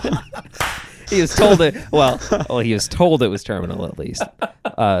was told it. Well, he was told it was terminal at least.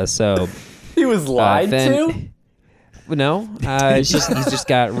 So he was lied to. No, he's just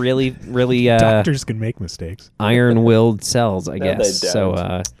got really, really. Doctors can make mistakes. Iron-willed cells, I guess. They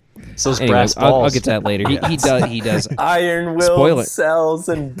don't. So Anyways, brass balls. I'll get to that later. He does. Iron-willed cells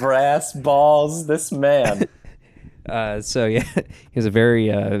and brass balls. This man. So yeah, he was a very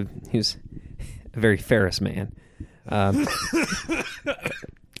Ferris man.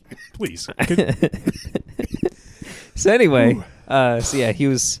 Please. So anyway, so yeah,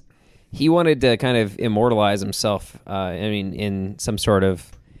 he wanted to kind of immortalize himself. In some sort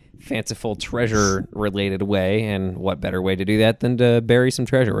of fanciful treasure-related way, and what better way to do that than to bury some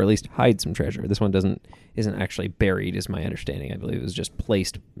treasure, or at least hide some treasure? This one isn't actually buried, is my understanding. I believe it was just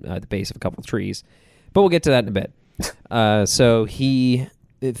placed at the base of a couple of trees, but we'll get to that in a bit. So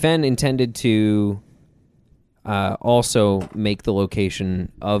Fenn intended to also make the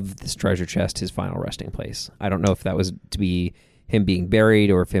location of this treasure chest his final resting place. I don't know if that was to be him being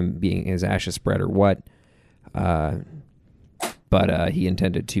buried or if him being his ashes spread or what. But he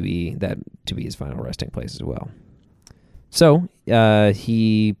intended to be his final resting place as well. So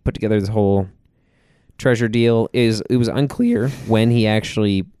he put together this whole treasure deal. It was unclear when he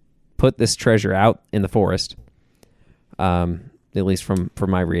actually put this treasure out in the forest. At least from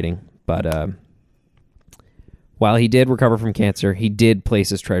my reading. But while he did recover from cancer, he did place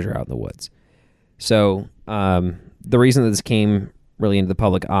his treasure out in the woods. So the reason that this came really into the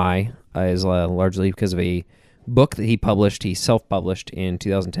public eye is largely because of a book that he self-published in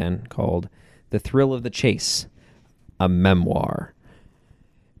 2010 called The Thrill of the Chase, a memoir.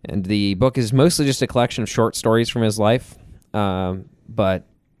 And the book is mostly just a collection of short stories from his life, but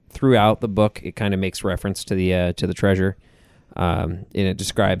throughout the book, it kind of makes reference to the treasure, and it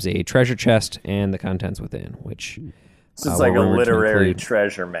describes a treasure chest and the contents within, which so it's like a literary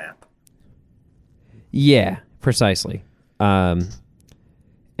treasure map. Yeah, precisely. And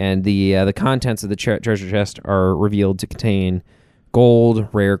the contents of the treasure chest are revealed to contain gold,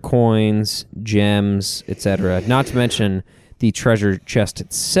 rare coins, gems, etc. Not to mention the treasure chest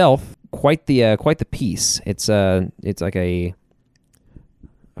itself. Quite the piece. It's like a.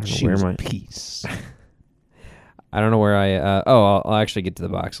 Piece. I don't know where I'll actually get to the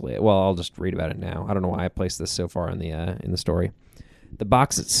box later. Well, I'll just read about it now. I don't know why I placed this so far in the story. The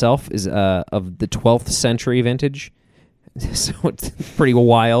box itself is of the 12th century vintage, so it's pretty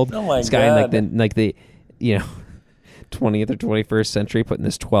wild. Oh my this guy God. like the 20th or 21st century putting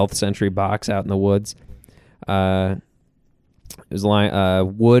this 12th century box out in the woods. It was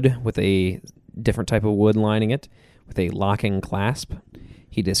wood with a different type of wood lining it, with a locking clasp.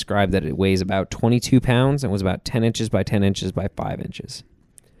 He described that it weighs about 22 pounds and was about 10 inches by 10 inches by 5 inches.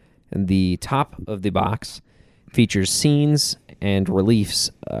 And the top of the box features scenes and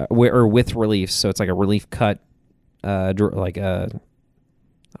reliefs, with reliefs. So it's like a relief cut, like a, I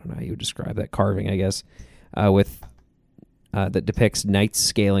don't know how you would describe that, carving, I guess, that depicts knights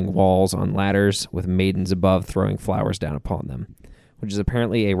scaling walls on ladders with maidens above throwing flowers down upon them, which is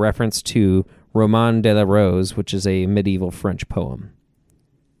apparently a reference to Roman de la Rose, which is a medieval French poem.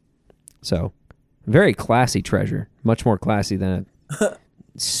 So, very classy treasure. Much more classy than a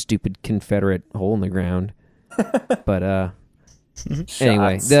stupid Confederate hole in the ground. But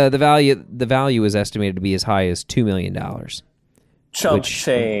anyway, the value is estimated to be as high as $2 million. Chump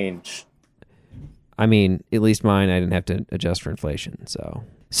change. I mean, at least mine, I didn't have to adjust for inflation. So,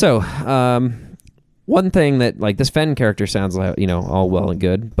 one thing that, like, this Fenn character sounds like, all well and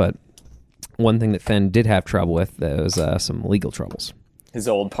good, but one thing that Fenn did have trouble with, there was some legal troubles. His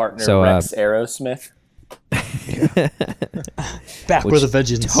old partner, Rex Aerosmith. Back with a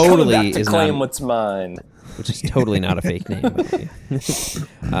vengeance. Totally Coming back to is claim not, what's mine. which is totally not a fake name.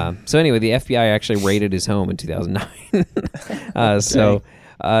 So anyway, the FBI actually raided his home in 2009. So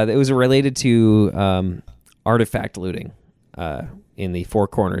it was related to artifact looting in the Four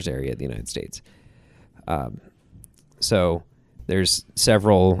Corners area of the United States. So there's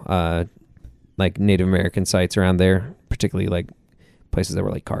several like Native American sites around there, particularly like places that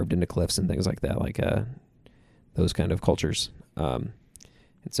were like carved into cliffs and things like that, like those kind of cultures. And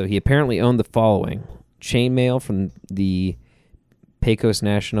so he apparently owned the following: chainmail from the Pecos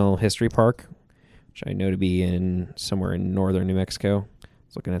National History Park, which I know to be somewhere in northern New Mexico. I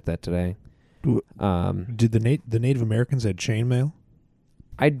was looking at that today. Did the Native Americans had chainmail?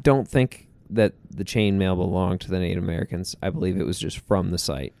 I don't think that the chainmail belonged to the Native Americans. I believe it was just from the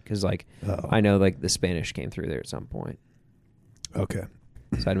site, because I know like the Spanish came through there at some point. Okay.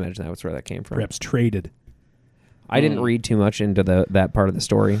 So I'd imagine that was where that came from. Perhaps traded. I didn't read too much into that part of the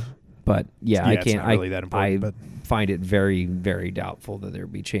story, but I can't. It's not really that important, but find it very, very doubtful that there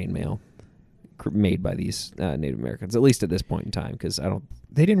would be chainmail made by these Native Americans, at least at this point in time, because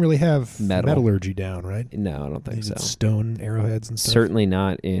they didn't really have Metal. Metallurgy down, right? No, I don't think They so. did stone arrowheads and stuff. Certainly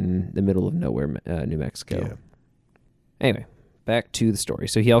not in the middle of nowhere, New Mexico. Yeah. Anyway, back to the story.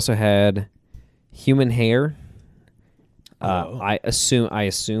 So he also had human hair. I assume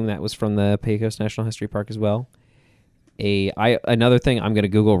that was from the Pecos National History Park as well. Another thing I'm going to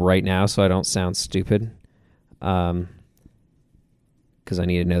Google right now so I don't sound stupid, because I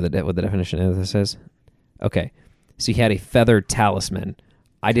need to know what the definition of this is. Okay, so he had a feathered talisman.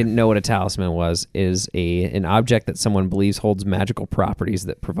 I didn't know what a talisman was. Is an object that someone believes holds magical properties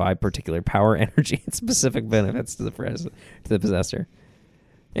that provide particular power, energy, and specific benefits to the possessor.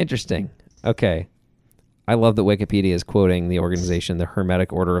 Interesting. Okay. I love that Wikipedia is quoting the organization, the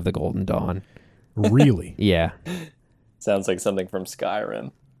Hermetic Order of the Golden Dawn. Really? Yeah. Sounds like something from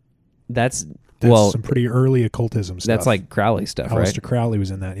Skyrim. That's some pretty early occultism stuff. That's like Crowley stuff, right? Aleister Crowley was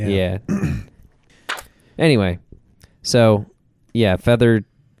in that, yeah. Yeah. Anyway, so yeah, feathered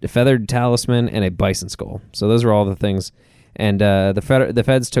talisman and a bison skull. So those are all the things. And the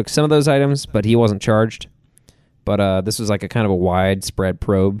feds took some of those items, but he wasn't charged. But this was like a kind of a widespread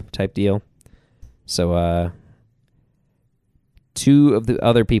probe type deal. So two of the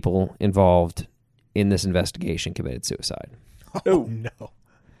other people involved in this investigation committed suicide. Oh, no.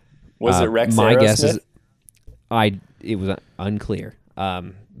 Was it Rex My Aerosmith? guess is it was unclear.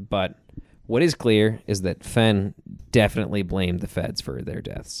 But what is clear is that Fenn definitely blamed the feds for their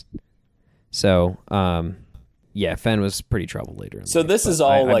deaths. So, Fenn was pretty troubled later in So life, this but is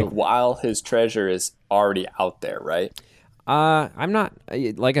all I while his treasure is already out there, right? I'm not,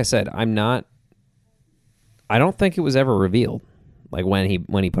 like I said, I don't think it was ever revealed, like when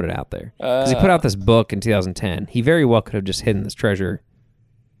he put it out there. Because he put out this book in 2010. He very well could have just hidden this treasure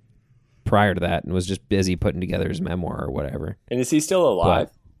prior to that and was just busy putting together his memoir or whatever. And is he still alive?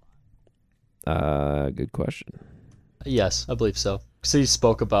 Good question. Yes, I believe so. So he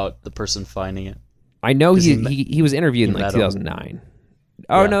spoke about the person finding it. I know 'Cause he was interviewed in he like met him. 2009.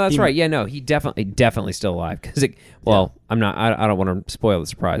 Oh, Yeah, no, that's he- right. Yeah, no, he definitely still alive. Because I don't want to spoil the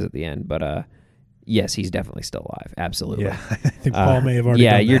surprise at the end, but yes, he's definitely still alive. Absolutely. Yeah, I think Paul may have already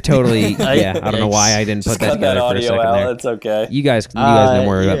done you're that. totally. Yeah, I don't know why I didn't put Just that cut that together for a audio second out. there. It's okay. You guys know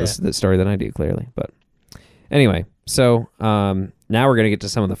more about yeah. this story than I do, clearly. But anyway, so now we're gonna get to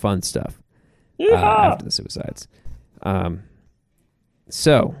some of the fun stuff after the suicides.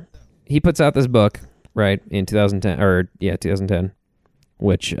 So he puts out this book right in 2010,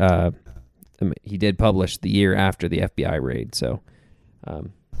 which he did publish the year after the FBI raid. So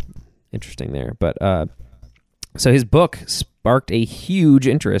interesting there, but So his book sparked a huge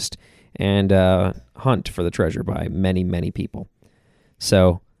interest and hunt for the treasure by many, many people.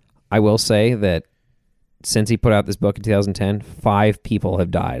 So I will say that since he put out this book in 2010, 5 people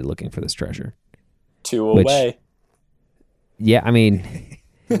have died looking for this treasure. 2 away. Yeah, I mean,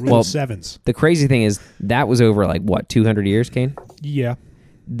 The rule of sevens. the crazy thing is that was over 200 years, Kane? Yeah.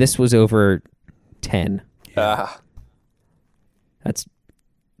 This was over 10. That's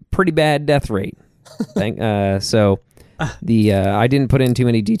pretty bad death rate. So I didn't put in too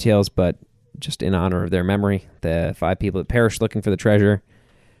many details, but just in honor of their memory, the 5 people that perished looking for the treasure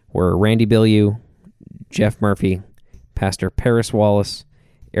were Randy Bilyeu, Jeff Murphy, Pastor Paris Wallace,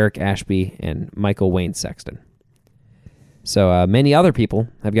 Eric Ashby, and Michael Wayne Sexton. So many other people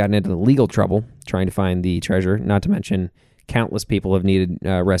have gotten into legal trouble trying to find the treasure, not to mention countless people have needed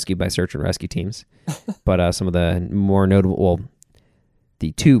rescued by search and rescue teams. But some of the more notable,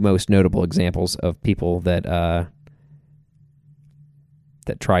 the 2 most notable examples of people that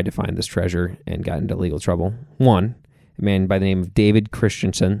tried to find this treasure and got into legal trouble. One, a man by the name of David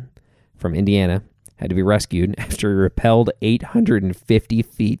Christensen from Indiana, had to be rescued after he rappelled 850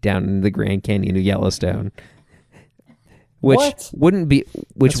 feet down into the Grand Canyon of Yellowstone. Which What? wouldn't be...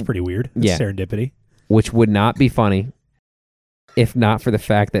 That's pretty weird. That's Yeah. serendipity. Which would not be funny if not for the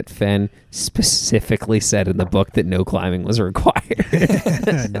fact that Fenn specifically said in the book that no climbing was required.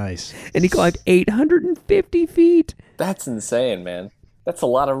 Nice. And he climbed 850 feet. That's insane, man. That's a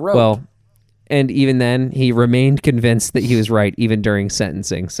lot of rope. Well, and even then, he remained convinced that he was right, even during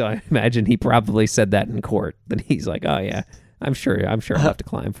sentencing. So I imagine he probably said that in court. That he's like, "Oh yeah, I'm sure I'll have to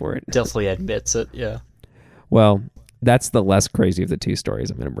climb for it." Definitely admits it. Yeah. Well, that's the less crazy of the 2 stories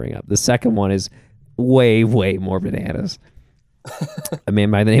I'm going to bring up. The second one is way, way more bananas. A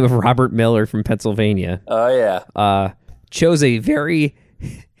man by the name of Robert Miller from Pennsylvania oh yeah. chose a very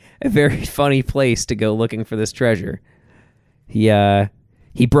funny place to go looking for this treasure.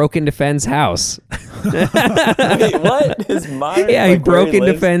 He broke into Fenn's house. Wait, what? His mind? Yeah, he like, where broke into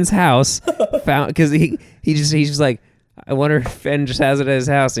lives? Fenn's house, found because he's just like, I wonder if Fenn just has it at his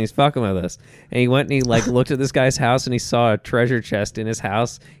house and he's fucking with us. And he went and he looked at this guy's house and he saw a treasure chest in his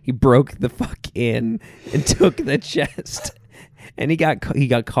house. He broke the fuck in and took the chest. And he got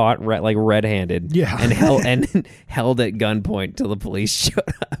caught red-handed. Yeah. And held at gunpoint till the police showed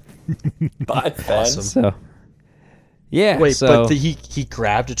up. By Fenn. Awesome. So yeah. Wait, so, but he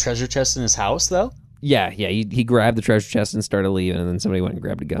grabbed a treasure chest in his house though. yeah. He grabbed the treasure chest and started leaving, and then somebody went and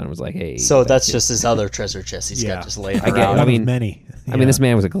grabbed a gun and was like, "Hey." So get back that's here." just his other treasure chest he's Yeah. got just laying I get- around. I mean- many. I mean, this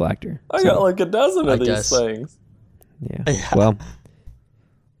man was a collector. I so, got like a dozen I of these guess. things. yeah. Yeah. Well,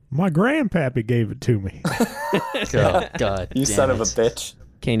 My grandpappy gave it to me. God, You damn son of a it. bitch.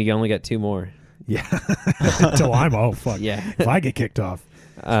 Kane, you only got 2 more. Yeah. Until I'm fuck. Yeah. If I get kicked off.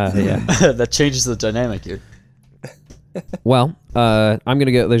 Yeah. That changes the dynamic here. Well, I'm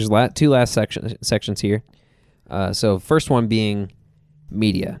gonna go. There's 2 last sections here. So first one being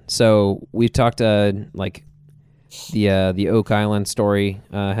media. So we've talked the Oak Island story.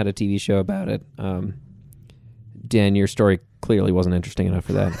 Had a TV show about it. Dan, your story clearly wasn't interesting enough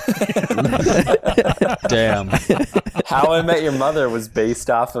for that. Damn. How I Met Your Mother was based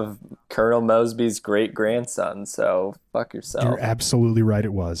off of Colonel Mosby's great grandson. So fuck yourself. You're absolutely right.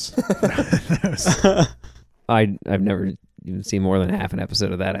 It was. I've never even seen more than half an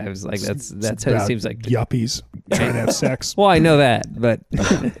episode of that. I was like, that's how it About seems like. yuppies trying to have sex. Well, I know that, but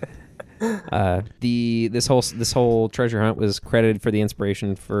this whole treasure hunt was credited for the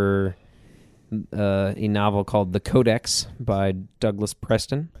inspiration for a novel called The Codex by Douglas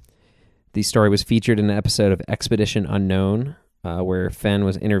Preston. The story was featured in an episode of Expedition Unknown, where Fenn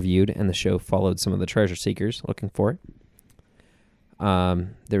was interviewed, and the show followed some of the treasure seekers looking for it.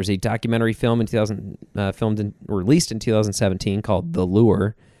 There was a documentary film released in 2017 called The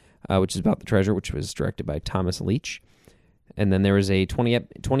Lure, which is about the treasure, which was directed by Thomas Leach. And then there was a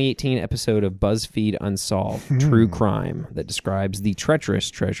 2018 episode of BuzzFeed Unsolved, True Crime, that describes the treacherous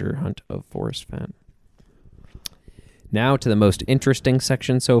treasure hunt of Forrest Fenn. Now to the most interesting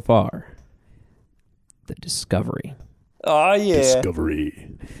section so far, the discovery. Oh yeah.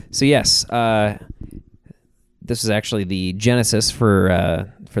 Discovery. So yes, this is actually the genesis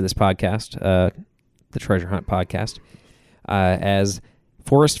for this podcast, the Treasure Hunt podcast, as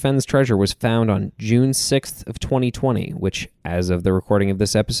Forrest Fenn's treasure was found on June 6th of 2020, which, as of the recording of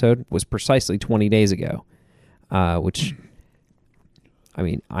this episode, was precisely 20 days ago, which, I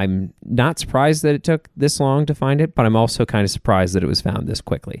mean, I'm not surprised that it took this long to find it, but I'm also kind of surprised that it was found this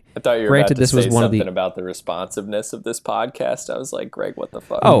quickly. I thought you were Granted, about to this say was one of something the- about the responsiveness of this podcast. I was like, Greg, what the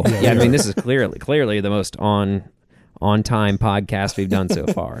fuck? Oh, yeah, I mean, this is clearly the most on-time podcast we've done so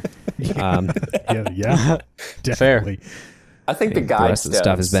far. Yeah, definitely. I think the the guide rest of the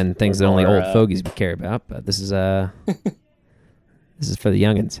stuff has been things that only old fogies would care about, but this is this is for the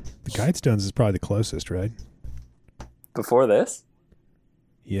youngins. The Guide Stones is probably the closest, right? Before this?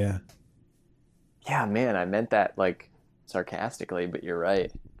 Yeah. Yeah, man, I meant that like sarcastically, but you're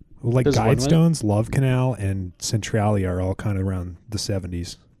right. Well, like Does one win? Guidestones, Love Canal, and Centralia are all kind of around the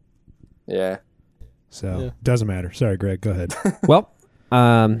 70s. Yeah. So, doesn't matter. Sorry, Greg, go ahead. Well,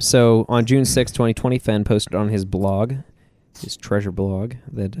 so on June 6, 2020, Fenn posted on his blog, his treasure blog,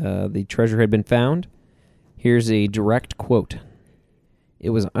 that the treasure had been found. Here's a direct quote.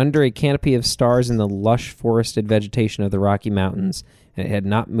 It was under a canopy of stars in the lush forested vegetation of the Rocky Mountains, and it had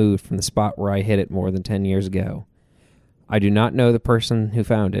not moved from the spot where I hid it more than 10 years ago. I do not know the person who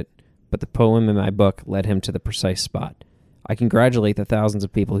found it, but the poem in my book led him to the precise spot. I congratulate the thousands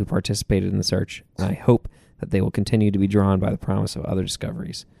of people who participated in the search, and I hope that they will continue to be drawn by the promise of other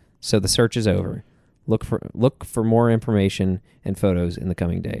discoveries. So the search is over. Look for more information and photos in the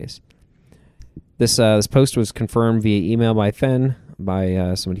coming days. This post was confirmed via email by Fenn,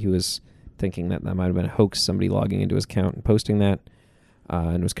 by somebody who was thinking that might have been a hoax, somebody logging into his account and posting that.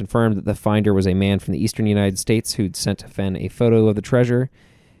 And it was confirmed that the finder was a man from the eastern United States who'd sent Fenn a photo of the treasure.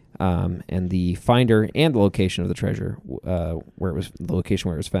 And the finder and the location of the treasure, the location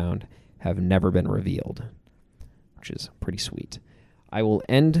where it was found, have never been revealed, which is pretty sweet. I will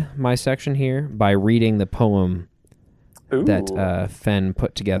end my section here by reading the poem that Fenn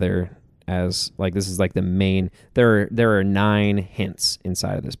put together as this is like the main. There are 9 hints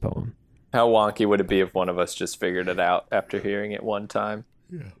inside of this poem. How wonky would it be if one of us just figured it out after hearing it one time?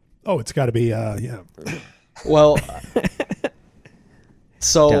 Yeah. Oh, it's got to be Well,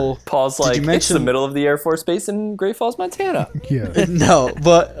 so Paul's did like, you it's mention- the middle of the Air Force Base in Great Falls, Montana. Yeah. no,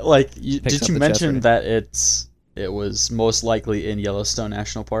 but like, Picks did up you the mention chest that it was most likely in Yellowstone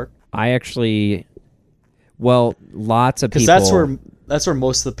National Park? I actually, lots of people. Because that's where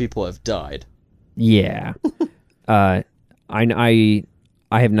most of the people have died. Yeah.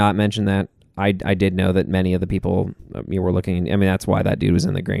 I have not mentioned that. I did know that many of the people were looking. I mean, that's why that dude was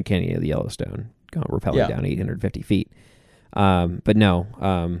in the Grand Canyon of the Yellowstone, rappelling down 850 feet. But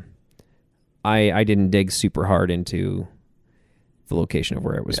no, I didn't dig super hard into the location of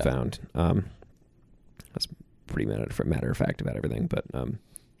where it was found. That's pretty matter of fact about everything. But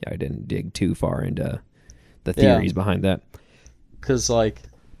I didn't dig too far into the theories behind that. Because like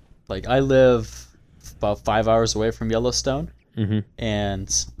I live about 5 hours away from Yellowstone. Mm-hmm.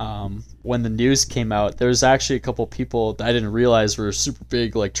 And when the news came out, there was actually a couple people that I didn't realize were super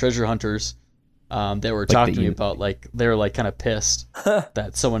big treasure hunters that were talking to me about they were kind of pissed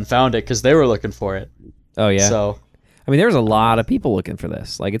that someone found it because they were looking for it. Oh yeah. So I mean, there was a lot of people looking for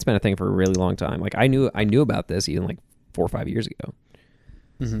this. It's been a thing for a really long time. I knew about this even 4 or 5 years ago.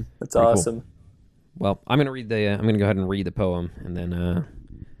 Mm-hmm. That's Pretty awesome. Cool. Well, I'm gonna go ahead and read the poem, and then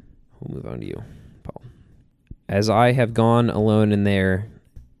we'll move on to you, Paul. As I have gone alone in there,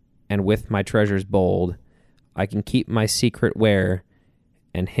 and with my treasures bold, I can keep my secret where,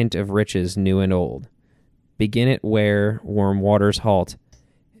 and hint of riches new and old. Begin it where warm waters halt,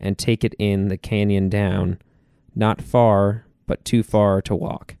 and take it in the canyon down, not far, but too far to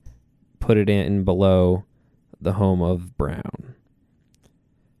walk. Put it in below the home of Brown.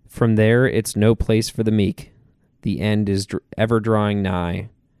 From there it's no place for the meek, the end is ever drawing nigh.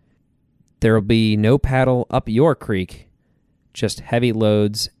 There'll be no paddle up your creek, just heavy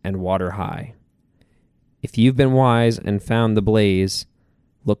loads and water high. If you've been wise and found the blaze,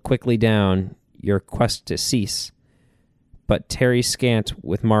 look quickly down your quest to cease. But tarry scant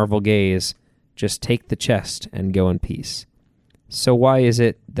with marvel gaze, just take the chest and go in peace. So why is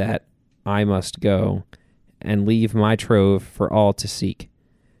it that I must go and leave my trove for all to seek?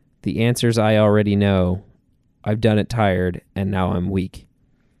 The answers I already know. I've done it tired, and now I'm weak.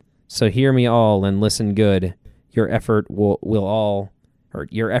 So hear me all and listen good. Your effort will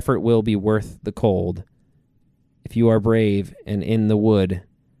be worth the cold. If you are brave and in the wood,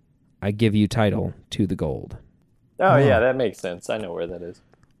 I give you title to the gold. Oh, yeah, that makes sense. I know where that is.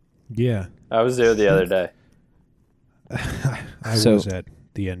 Yeah. I was there the other day. I was at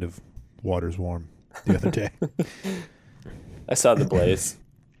the end of Water's Warm the other day. I saw the blaze.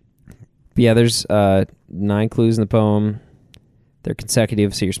 Yeah, there's 9 clues in the poem. They're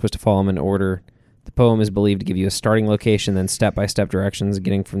consecutive, so you're supposed to follow them in order. The poem is believed to give you a starting location, then step-by-step directions,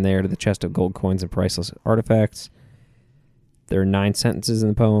 getting from there to the chest of gold coins and priceless artifacts. There are 9 sentences in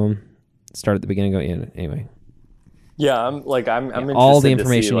the poem. Start at the beginning, go in. Anyway. Yeah, I'm interested all the to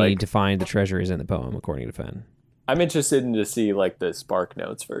information see, you need to find the treasure is in the poem, according to Fenn. I'm interested to see the Spark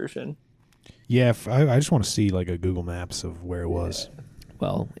Notes version. Yeah, I just want to see a Google Maps of where it was.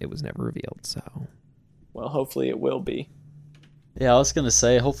 well, it was never revealed. So Well, hopefully it will be. Yeah, I was gonna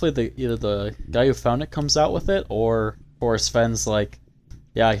say, hopefully either the guy who found it comes out with it, or Sven's like,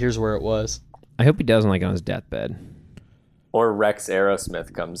 yeah, here's where it was. I hope he doesn't, like, on his deathbed. Or Rex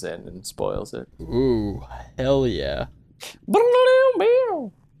Aerosmith comes in and spoils it. Ooh, hell yeah.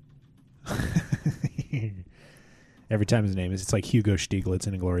 Every time his name is, it's like Hugo Stieglitz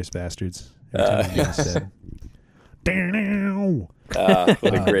in Inglourious Bastards. Every time his name is said.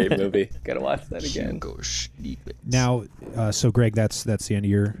 What a great movie. Gotta watch that again. Now, so Greg, that's the end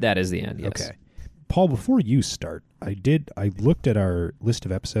of your... That is the end, yes. Okay. Paul, before you start, I looked at our list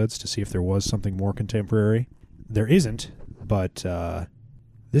of episodes to see if there was something more contemporary. There isn't, but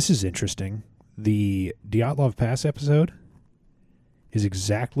this is interesting. The Dyatlov Pass episode is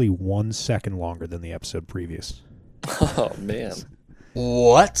exactly 1 second longer than the episode previous. Oh, man.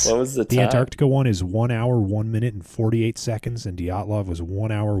 What? What was the time? The Antarctica one is 1 hour, 1 minute, and 48 seconds, and Dyatlov was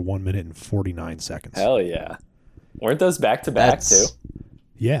 1 hour, 1 minute, and 49 seconds. Hell yeah. Weren't those back-to-back, too?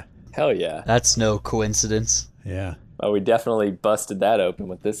 Yeah. Hell yeah. That's no coincidence. Yeah. Well, we definitely busted that open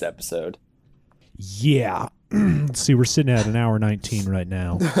with this episode. Yeah. Let's see, we're sitting at an hour 19 right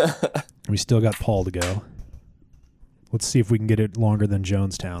now. We still got Paul to go. Let's see if we can get it longer than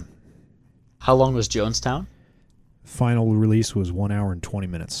Jonestown. How long was Jonestown? Final release was 1 hour and 20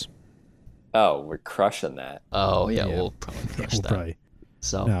 minutes. Oh, we're crushing that. Oh, yeah, Yeah. we'll probably crush We'll that. probably.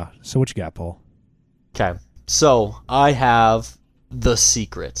 So, No. So what you got, Paul? okay. So, I have The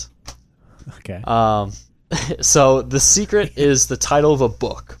Secret. Okay. So The Secret is the title of a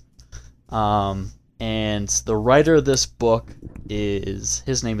book. And the writer of this book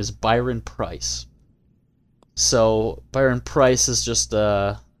his name is Byron Preiss. So Byron Preiss is just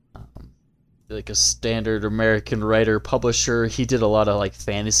like a standard American writer publisher. He did a lot of like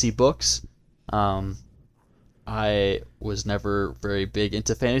fantasy books. I was never very big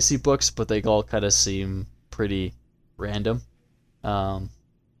into fantasy books, but they all kind of seem pretty random.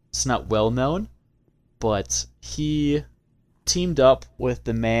 It's not well known, but he teamed up with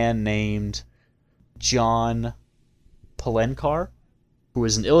the man named John Palenkar, who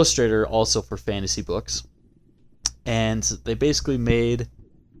is an illustrator also for fantasy books. And they basically made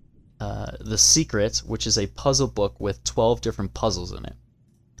The Secret, which is a puzzle book with 12 different puzzles in it.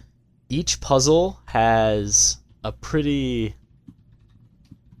 Each puzzle has a pretty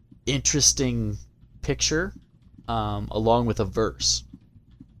interesting picture along with a verse.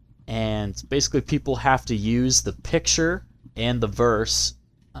 And basically people have to use the picture and the verse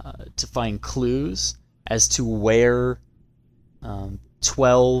to find clues as to where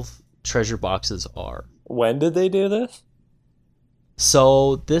 12 treasure boxes are. When did they do this?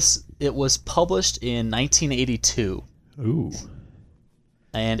 So it was published in 1982. Ooh.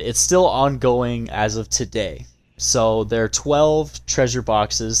 And it's still ongoing as of today. So there are 12 treasure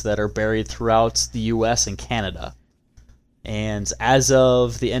boxes that are buried throughout the US and Canada. And as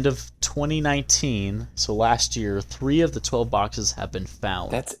of the end of 2019, so last year, 3 of the 12 boxes have been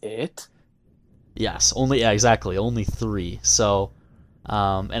found. That's it? Yes, exactly, only 3. So,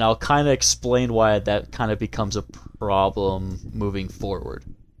 and I'll kind of explain why that kind of becomes a problem moving forward.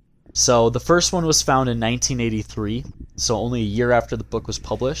 So the first one was found in 1983, so only a year after the book was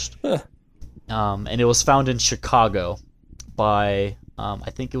published. And it was found in Chicago by,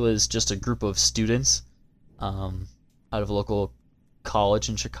 I think it was just a group of students out of a local college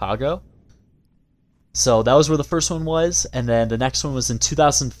in Chicago. So that was where the first one was, and then the next one was in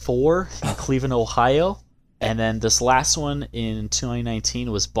 2004 in Cleveland, Ohio, and then this last one in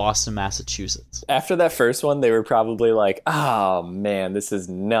 2019 was Boston, Massachusetts. After that first one, they were probably like, oh man, this is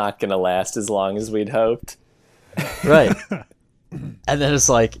not going to last as long as we'd hoped. Right. And then it's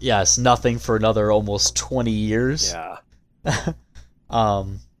like, yes, nothing for another almost 20 years. Yeah.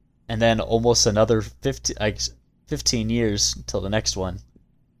 And then almost another 15 years until the next one.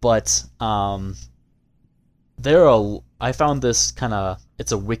 But I found this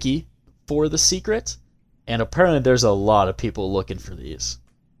it's a wiki for The Secret, and apparently there's a lot of people looking for these,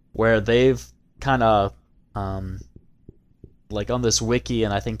 where they've like on this wiki,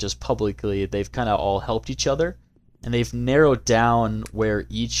 and I think just publicly, they've kind of all helped each other, and they've narrowed down where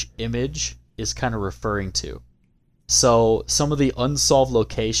each image is kind of referring to. So some of the unsolved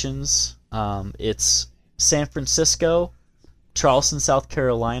locations, it's San Francisco, Charleston, South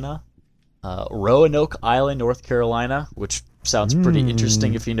Carolina, Roanoke Island, North Carolina, which sounds pretty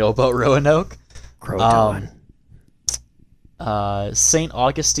interesting if you know about Roanoke. St.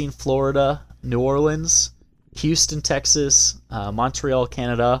 Augustine, Florida, New Orleans, Houston, Texas, Montreal,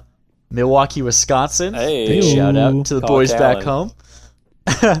 Canada, Milwaukee, Wisconsin. Hey. Big shout out to the Call boys back Callan.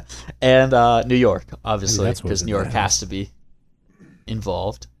 home. And New York, obviously, That's what because was New in York my has house. to be.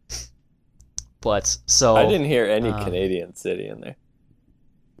 involved. But so I didn't hear any Canadian city in there.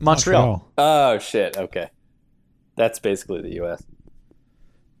 Montreal. Oh shit. Okay, that's basically the U.S.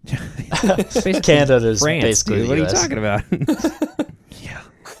 Canada is France, basically dude. the What are you US. talking about? Yeah,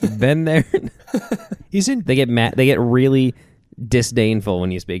 been there. Isn't They get mad. They get really disdainful when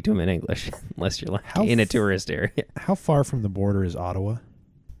you speak to them in English, unless you're like How in a tourist area. how far from the border is Ottawa?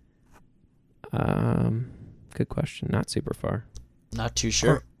 Good question. Not super far. Not too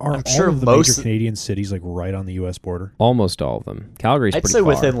sure. Are I'm all sure of the most. major Canadian cities like right on the U.S. border? Almost all of them. Calgary's I'd pretty say far.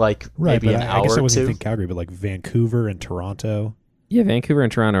 within like Right, maybe but an I hour guess I or wasn't two. thinking Calgary, but like Vancouver and Toronto. Yeah, Vancouver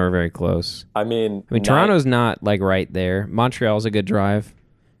and Toronto are very close. I mean, Toronto's not like right there. Montreal's a good drive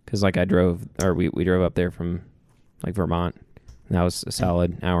because like we drove up there from like Vermont. And that was a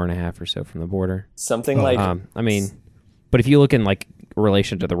solid hour and a half or so from the border. something like I mean, but if you look in like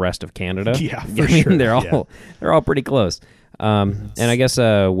relation to the rest of Canada, Yeah, I for mean, sure. they're all pretty close. And I guess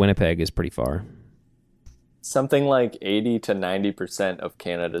Winnipeg is pretty far. something like 80 to 90% of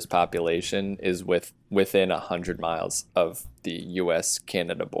Canada's population is within 100 miles of the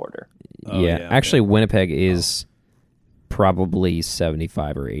U.S.-Canada border. Yeah, okay. actually, Winnipeg is probably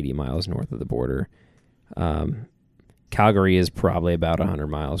 75 or 80 miles north of the border. Calgary is probably about 100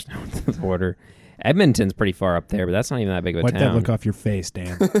 miles north of the border. Edmonton's pretty far up there, but that's not even that big of a Wipe that town. look off your face,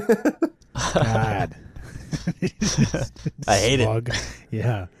 Dan. God. I hate it. Smug.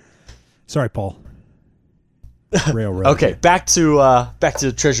 Yeah. Sorry, Paul. Railroad. Okay, back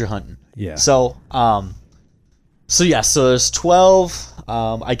to treasure hunting. Yeah. So there's 12,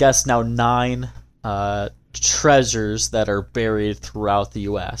 I guess now 9 treasures that are buried throughout the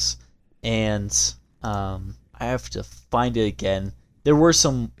U.S. And I have to find it again. There were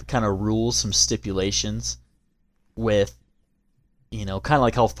some kind of rules, some stipulations with, kind of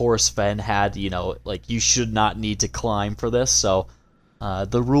like how Forrest Fenn had, like you should not need to climb for this. So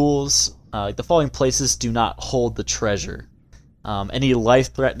the rules, the following places do not hold the treasure. Any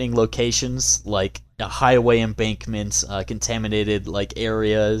life-threatening locations like highway embankments, contaminated like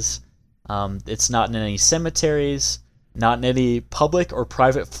areas. It's not in any cemeteries, not in any public or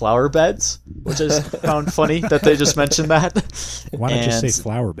private flower beds, which I found funny that they just mentioned that. Why not just say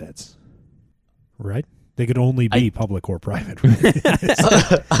flower beds? Right? They could only be public or private.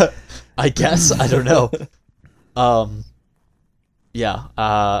 Right? I guess. I don't know.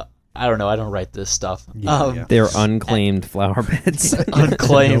 I don't know. I don't write this stuff. Yeah. They're unclaimed flower beds.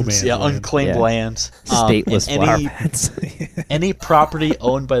 Unclaimed, No man's land. unclaimed Yeah. land. Stateless and flower any, beds. any property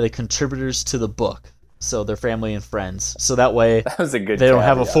owned by the contributors to the book, so their family and friends. So that way That was a good they don't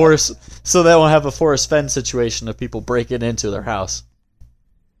have a caveat. Forrest. So they won't have a Forrest Fenn situation of people breaking into their house.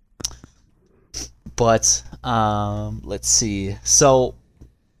 But let's see. So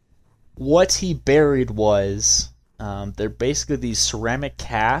what he buried was they're basically these ceramic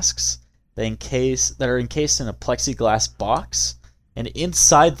casks that are encased in a plexiglass box, and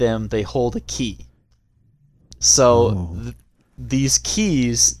inside them they hold a key. So these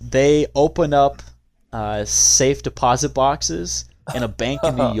keys, they open up safe deposit boxes in a bank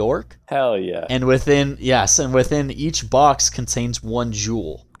in New York, Hell yeah. and within each box contains one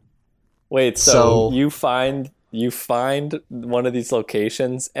jewel. Wait, so- so you find one of these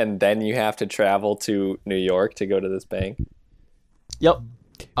locations and then you have to travel to New York to go to this bank? Yep.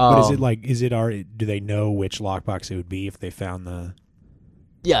 But is it like? Do they know which lockbox it would be if they found the?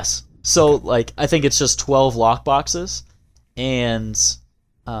 Yes. So like I think it's just 12 lockboxes, and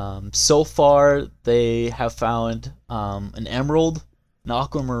so far they have found an emerald, an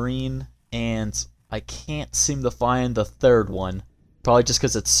aquamarine, and I can't seem to find the third one. Probably just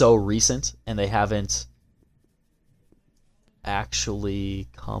because it's so recent and they haven't actually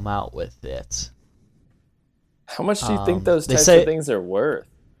come out with it. How much do you think those they types say- of things are worth?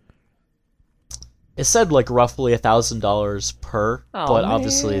 It said like roughly $1,000 per, but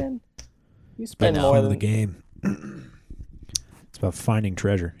obviously You spend know. more Fun of the than game. It's about finding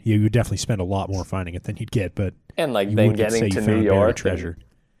treasure. You would definitely spend a lot more finding it than you'd get, but and like you then wouldn't say getting you to found New buried York. treasure.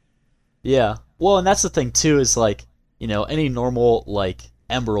 Yeah. Well, and that's the thing too is like, any normal like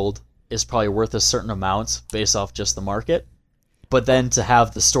emerald is probably worth a certain amount based off just the market. But then to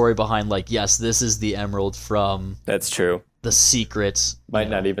have the story behind like, yes, this is the emerald from That's true. the secret Might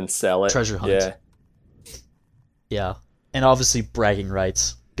not even sell it. treasure hunt. Yeah. Yeah. And obviously bragging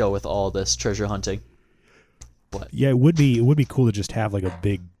rights go with all this treasure hunting. Yeah, it would be cool to just have like a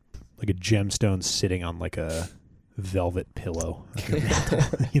big, like a gemstone sitting on like a velvet pillow, like a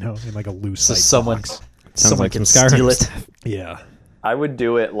mantle, in like a loose. So light someone box. Sounds like can some Skyrim steal it. stuff. Yeah. I would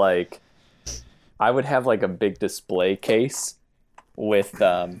do it like I would have like a big display case with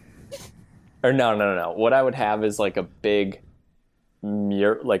or no. What I would have is like a big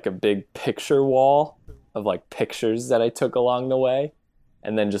like a big picture wall of like pictures that I took along the way.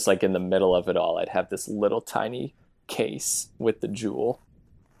 And then just like in the middle of it all, I'd have this little tiny case with the jewel.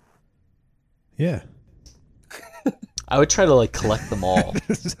 Yeah. I would try to like collect them all.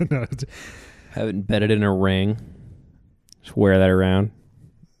 No, Have it embedded in a ring. Just wear that around.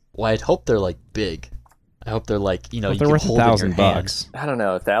 Well, I'd hope they're like big. I hope they're like, you Well, you they're can worth hold in your $1,000. I don't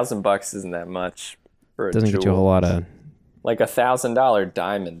know. $1,000 isn't that much for a Doesn't jewel. get you a whole lot of. Like $1,000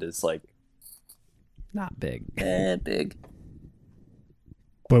 diamond is like Not big. big.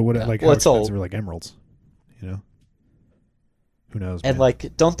 but what Yeah. like Well, how it's all- expensive are like emeralds? You know, who knows? And man?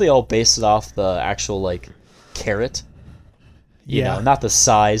 like, don't they all base it off the actual like carat? You yeah, know, not the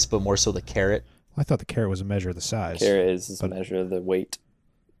size, but more so the carat. I thought the carat was a measure of the size. Carat is a But- measure of the weight.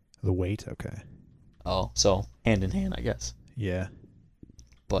 The weight, okay. Oh, so hand in hand, I guess. Yeah,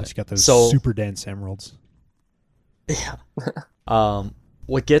 But it's got those so super dense emeralds. yeah.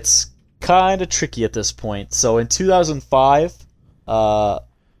 What gets kind of tricky at this point. So in 2005,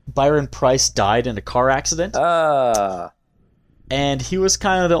 Byron Price died in a car accident, and he was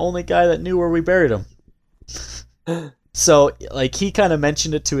kind of the only guy that knew where we buried him. So like he kind of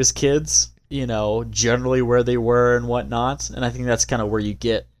mentioned it to his kids, you know, generally where they were and whatnot. And I think that's kind of where you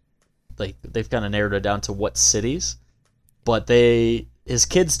get like they've kind of narrowed it down to what cities, but his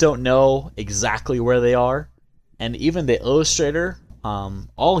kids don't know exactly where they are, and even the illustrator,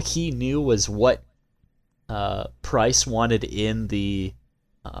 all he knew was what Price wanted in the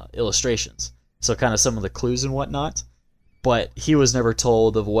illustrations, so kind of some of the clues and whatnot, but he was never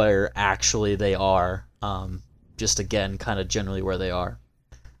told of where actually they are, just again kind of generally where they are.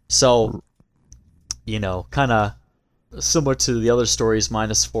 So, you know, kind of similar to the other stories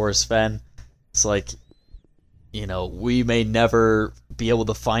minus Forrest Fenn, it's like, you know, we may never be able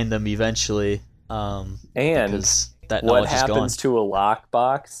to find them eventually, And because that what knowledge is gone. happens to a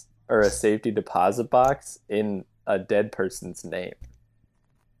lockbox or a safety deposit box in a dead person's name?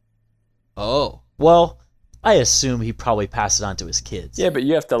 Oh, well, I assume he probably passed it on to his kids. Yeah, but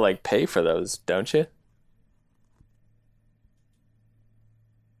you have to like pay for those, don't you?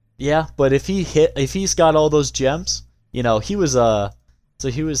 Yeah, but if he's got all those gems, you know, he was a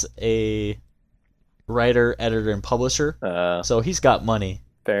writer, editor, and publisher, so he's got money.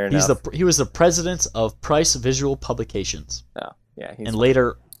 Fair enough. He was the president of Price Visual Publications, Yeah, and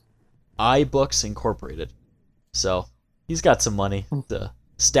later iBooks Incorporated. So he's got some money to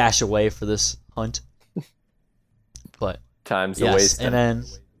stash away for this hunt. But time's a yes, waste. and then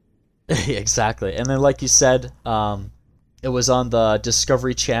exactly, and then like you said, it was on the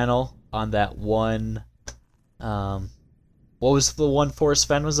Discovery Channel on that one. What was the one Forrest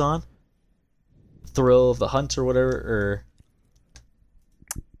Fenn was on? Thrill of the Hunt or whatever, or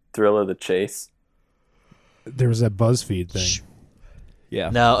Thrill of the Chase. There was that BuzzFeed thing. Yeah.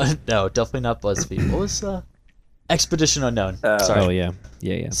 no, definitely not BuzzFeed. What was Expedition Unknown? Sorry. Oh yeah.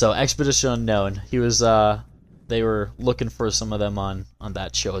 Yeah. So Expedition Unknown. He was. They were looking for some of them on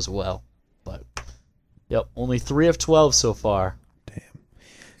that show as well, but yep, only 3 of 12 so far.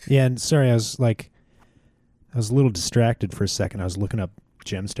 Yeah, and sorry, I was a little distracted for a second. I was looking up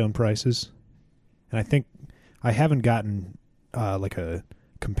gemstone prices, and I think I haven't gotten like a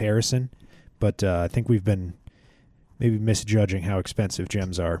comparison, but I think we've been maybe misjudging how expensive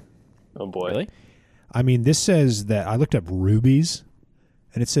gems are. Oh boy. Really? I mean, this says that I looked up rubies,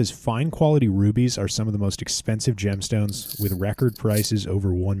 and it says fine quality rubies are some of the most expensive gemstones with record prices over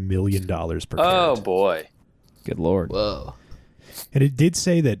 $1 million per carat. Oh boy. Good lord. Whoa. And it did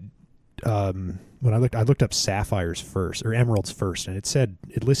say that when I looked up sapphires first or emeralds first, and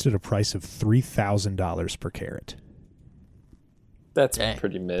it listed a price of $3,000 per carat. That's Dang.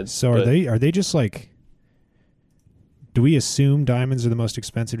 pretty mid. So but are they just like? Do we assume diamonds are the most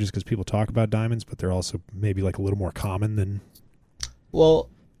expensive just because people talk about diamonds, but they're also maybe like a little more common than? Well,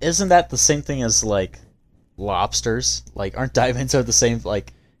 isn't that the same thing as like lobsters? Like, aren't diamonds are the same?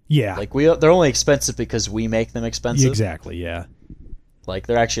 Like Yeah, they're only expensive because we make them expensive. exactly. Yeah, Like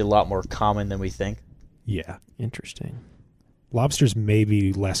they're actually a lot more common than we think. yeah. Interesting. Lobsters may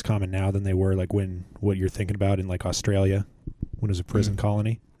be less common now than they were like when what you're thinking about in like Australia when it was a prison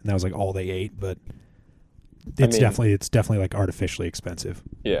colony, and that was like all they ate. But it's definitely like artificially expensive.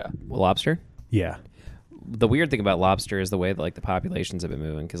 yeah. Well, lobster. Yeah, The weird thing about lobster is the way that like the populations have been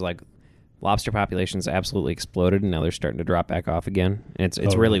moving, because like lobster populations absolutely exploded and now they're starting to drop back off again. And it's Oh,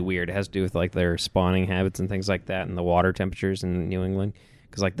 really really? weird. It has to do with like their spawning habits and things like that, and the water temperatures in New England,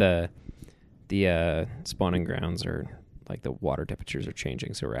 because like the spawning grounds are like the water temperatures are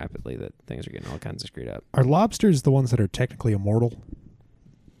changing so rapidly that things are getting all kinds of screwed up. are lobsters the ones that are technically immortal?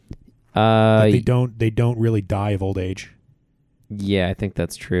 Like they don't really die of old age. Yeah, I think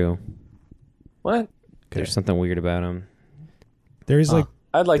that's true. What? There's something weird about them. There's like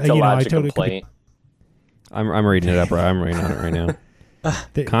I'd like to you know, I lodge a totally could be- complaint. I'm reading it up, bro. I'm reading on it right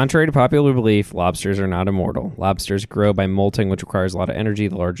now. Contrary to popular belief, lobsters are not immortal. Lobsters grow by molting, which requires a lot of energy.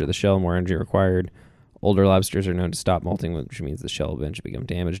 The larger the shell, the more energy required. Older lobsters are known to stop molting, which means the shell will eventually become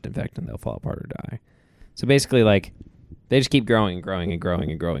damaged, infected, and they'll fall apart or die. So basically, like, they just keep growing and growing and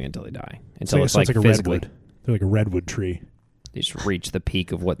growing and growing until they die. Until it's like a physically, redwood. They're like a redwood tree. they just reach the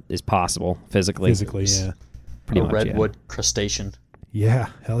peak of what is possible physically. Physically, yeah. Pretty a much, redwood crustacean. Yeah,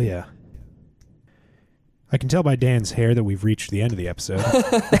 hell yeah. I can tell by Dan's hair that we've reached the end of the episode.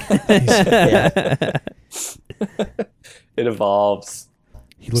 It evolves.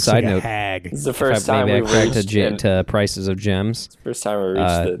 He looks Side like a note. hag. This is the If first I time we maybe back reached to prices of gems. first time we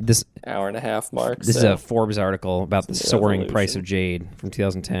reached the This hour and a half mark. This is so. a Forbes article about the It's an soaring evolution. price of jade from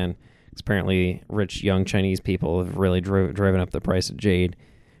 2010. Apparently, rich young Chinese people have really driven up the price of jade.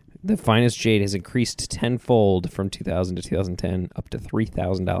 The finest jade has increased tenfold from 2000 to 2010, up to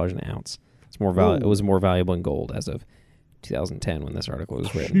 $3,000 an ounce. It's more It was more valuable in gold as of 2010 when this article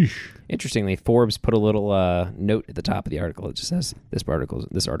was written. Sheesh. Interestingly, Forbes put a little note at the top of the article. It just says this article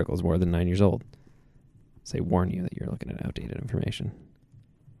is more than 9 years old. So they warn you that you're looking at outdated information.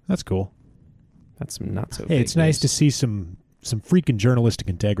 That's cool. That's not so. Hey, it's nice to see some freaking journalistic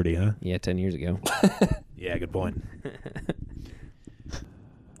integrity, huh? Yeah, 10 years ago. Yeah, good point.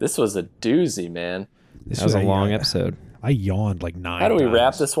 This was a doozy, man. That was a long episode. I yawned like 9 How do we times.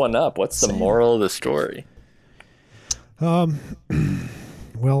 wrap this one up? What's the moral of the story? Well,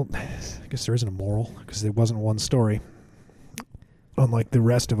 I guess there isn't a moral because there wasn't one story. Unlike the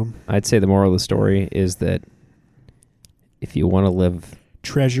rest of them. I'd say the moral of the story is that if you want to live,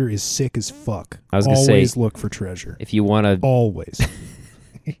 Treasure is sick as fuck. I was gonna Always say- look for treasure. if you want to, Always.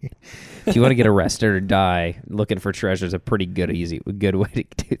 if you want to get arrested or die, looking for treasure is a pretty good way to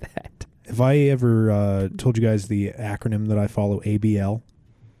do that. Have I ever told you guys the acronym that I follow, ABL?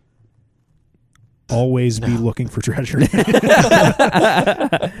 Always be looking for treasure. Yeah,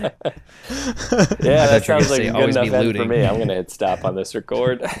 thought that you were sounds gonna like say a good always be enough end for looting. me. I'm going to hit stop on this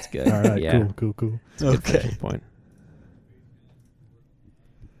record. That's good. All right, yeah. cool. It's a good finishing point.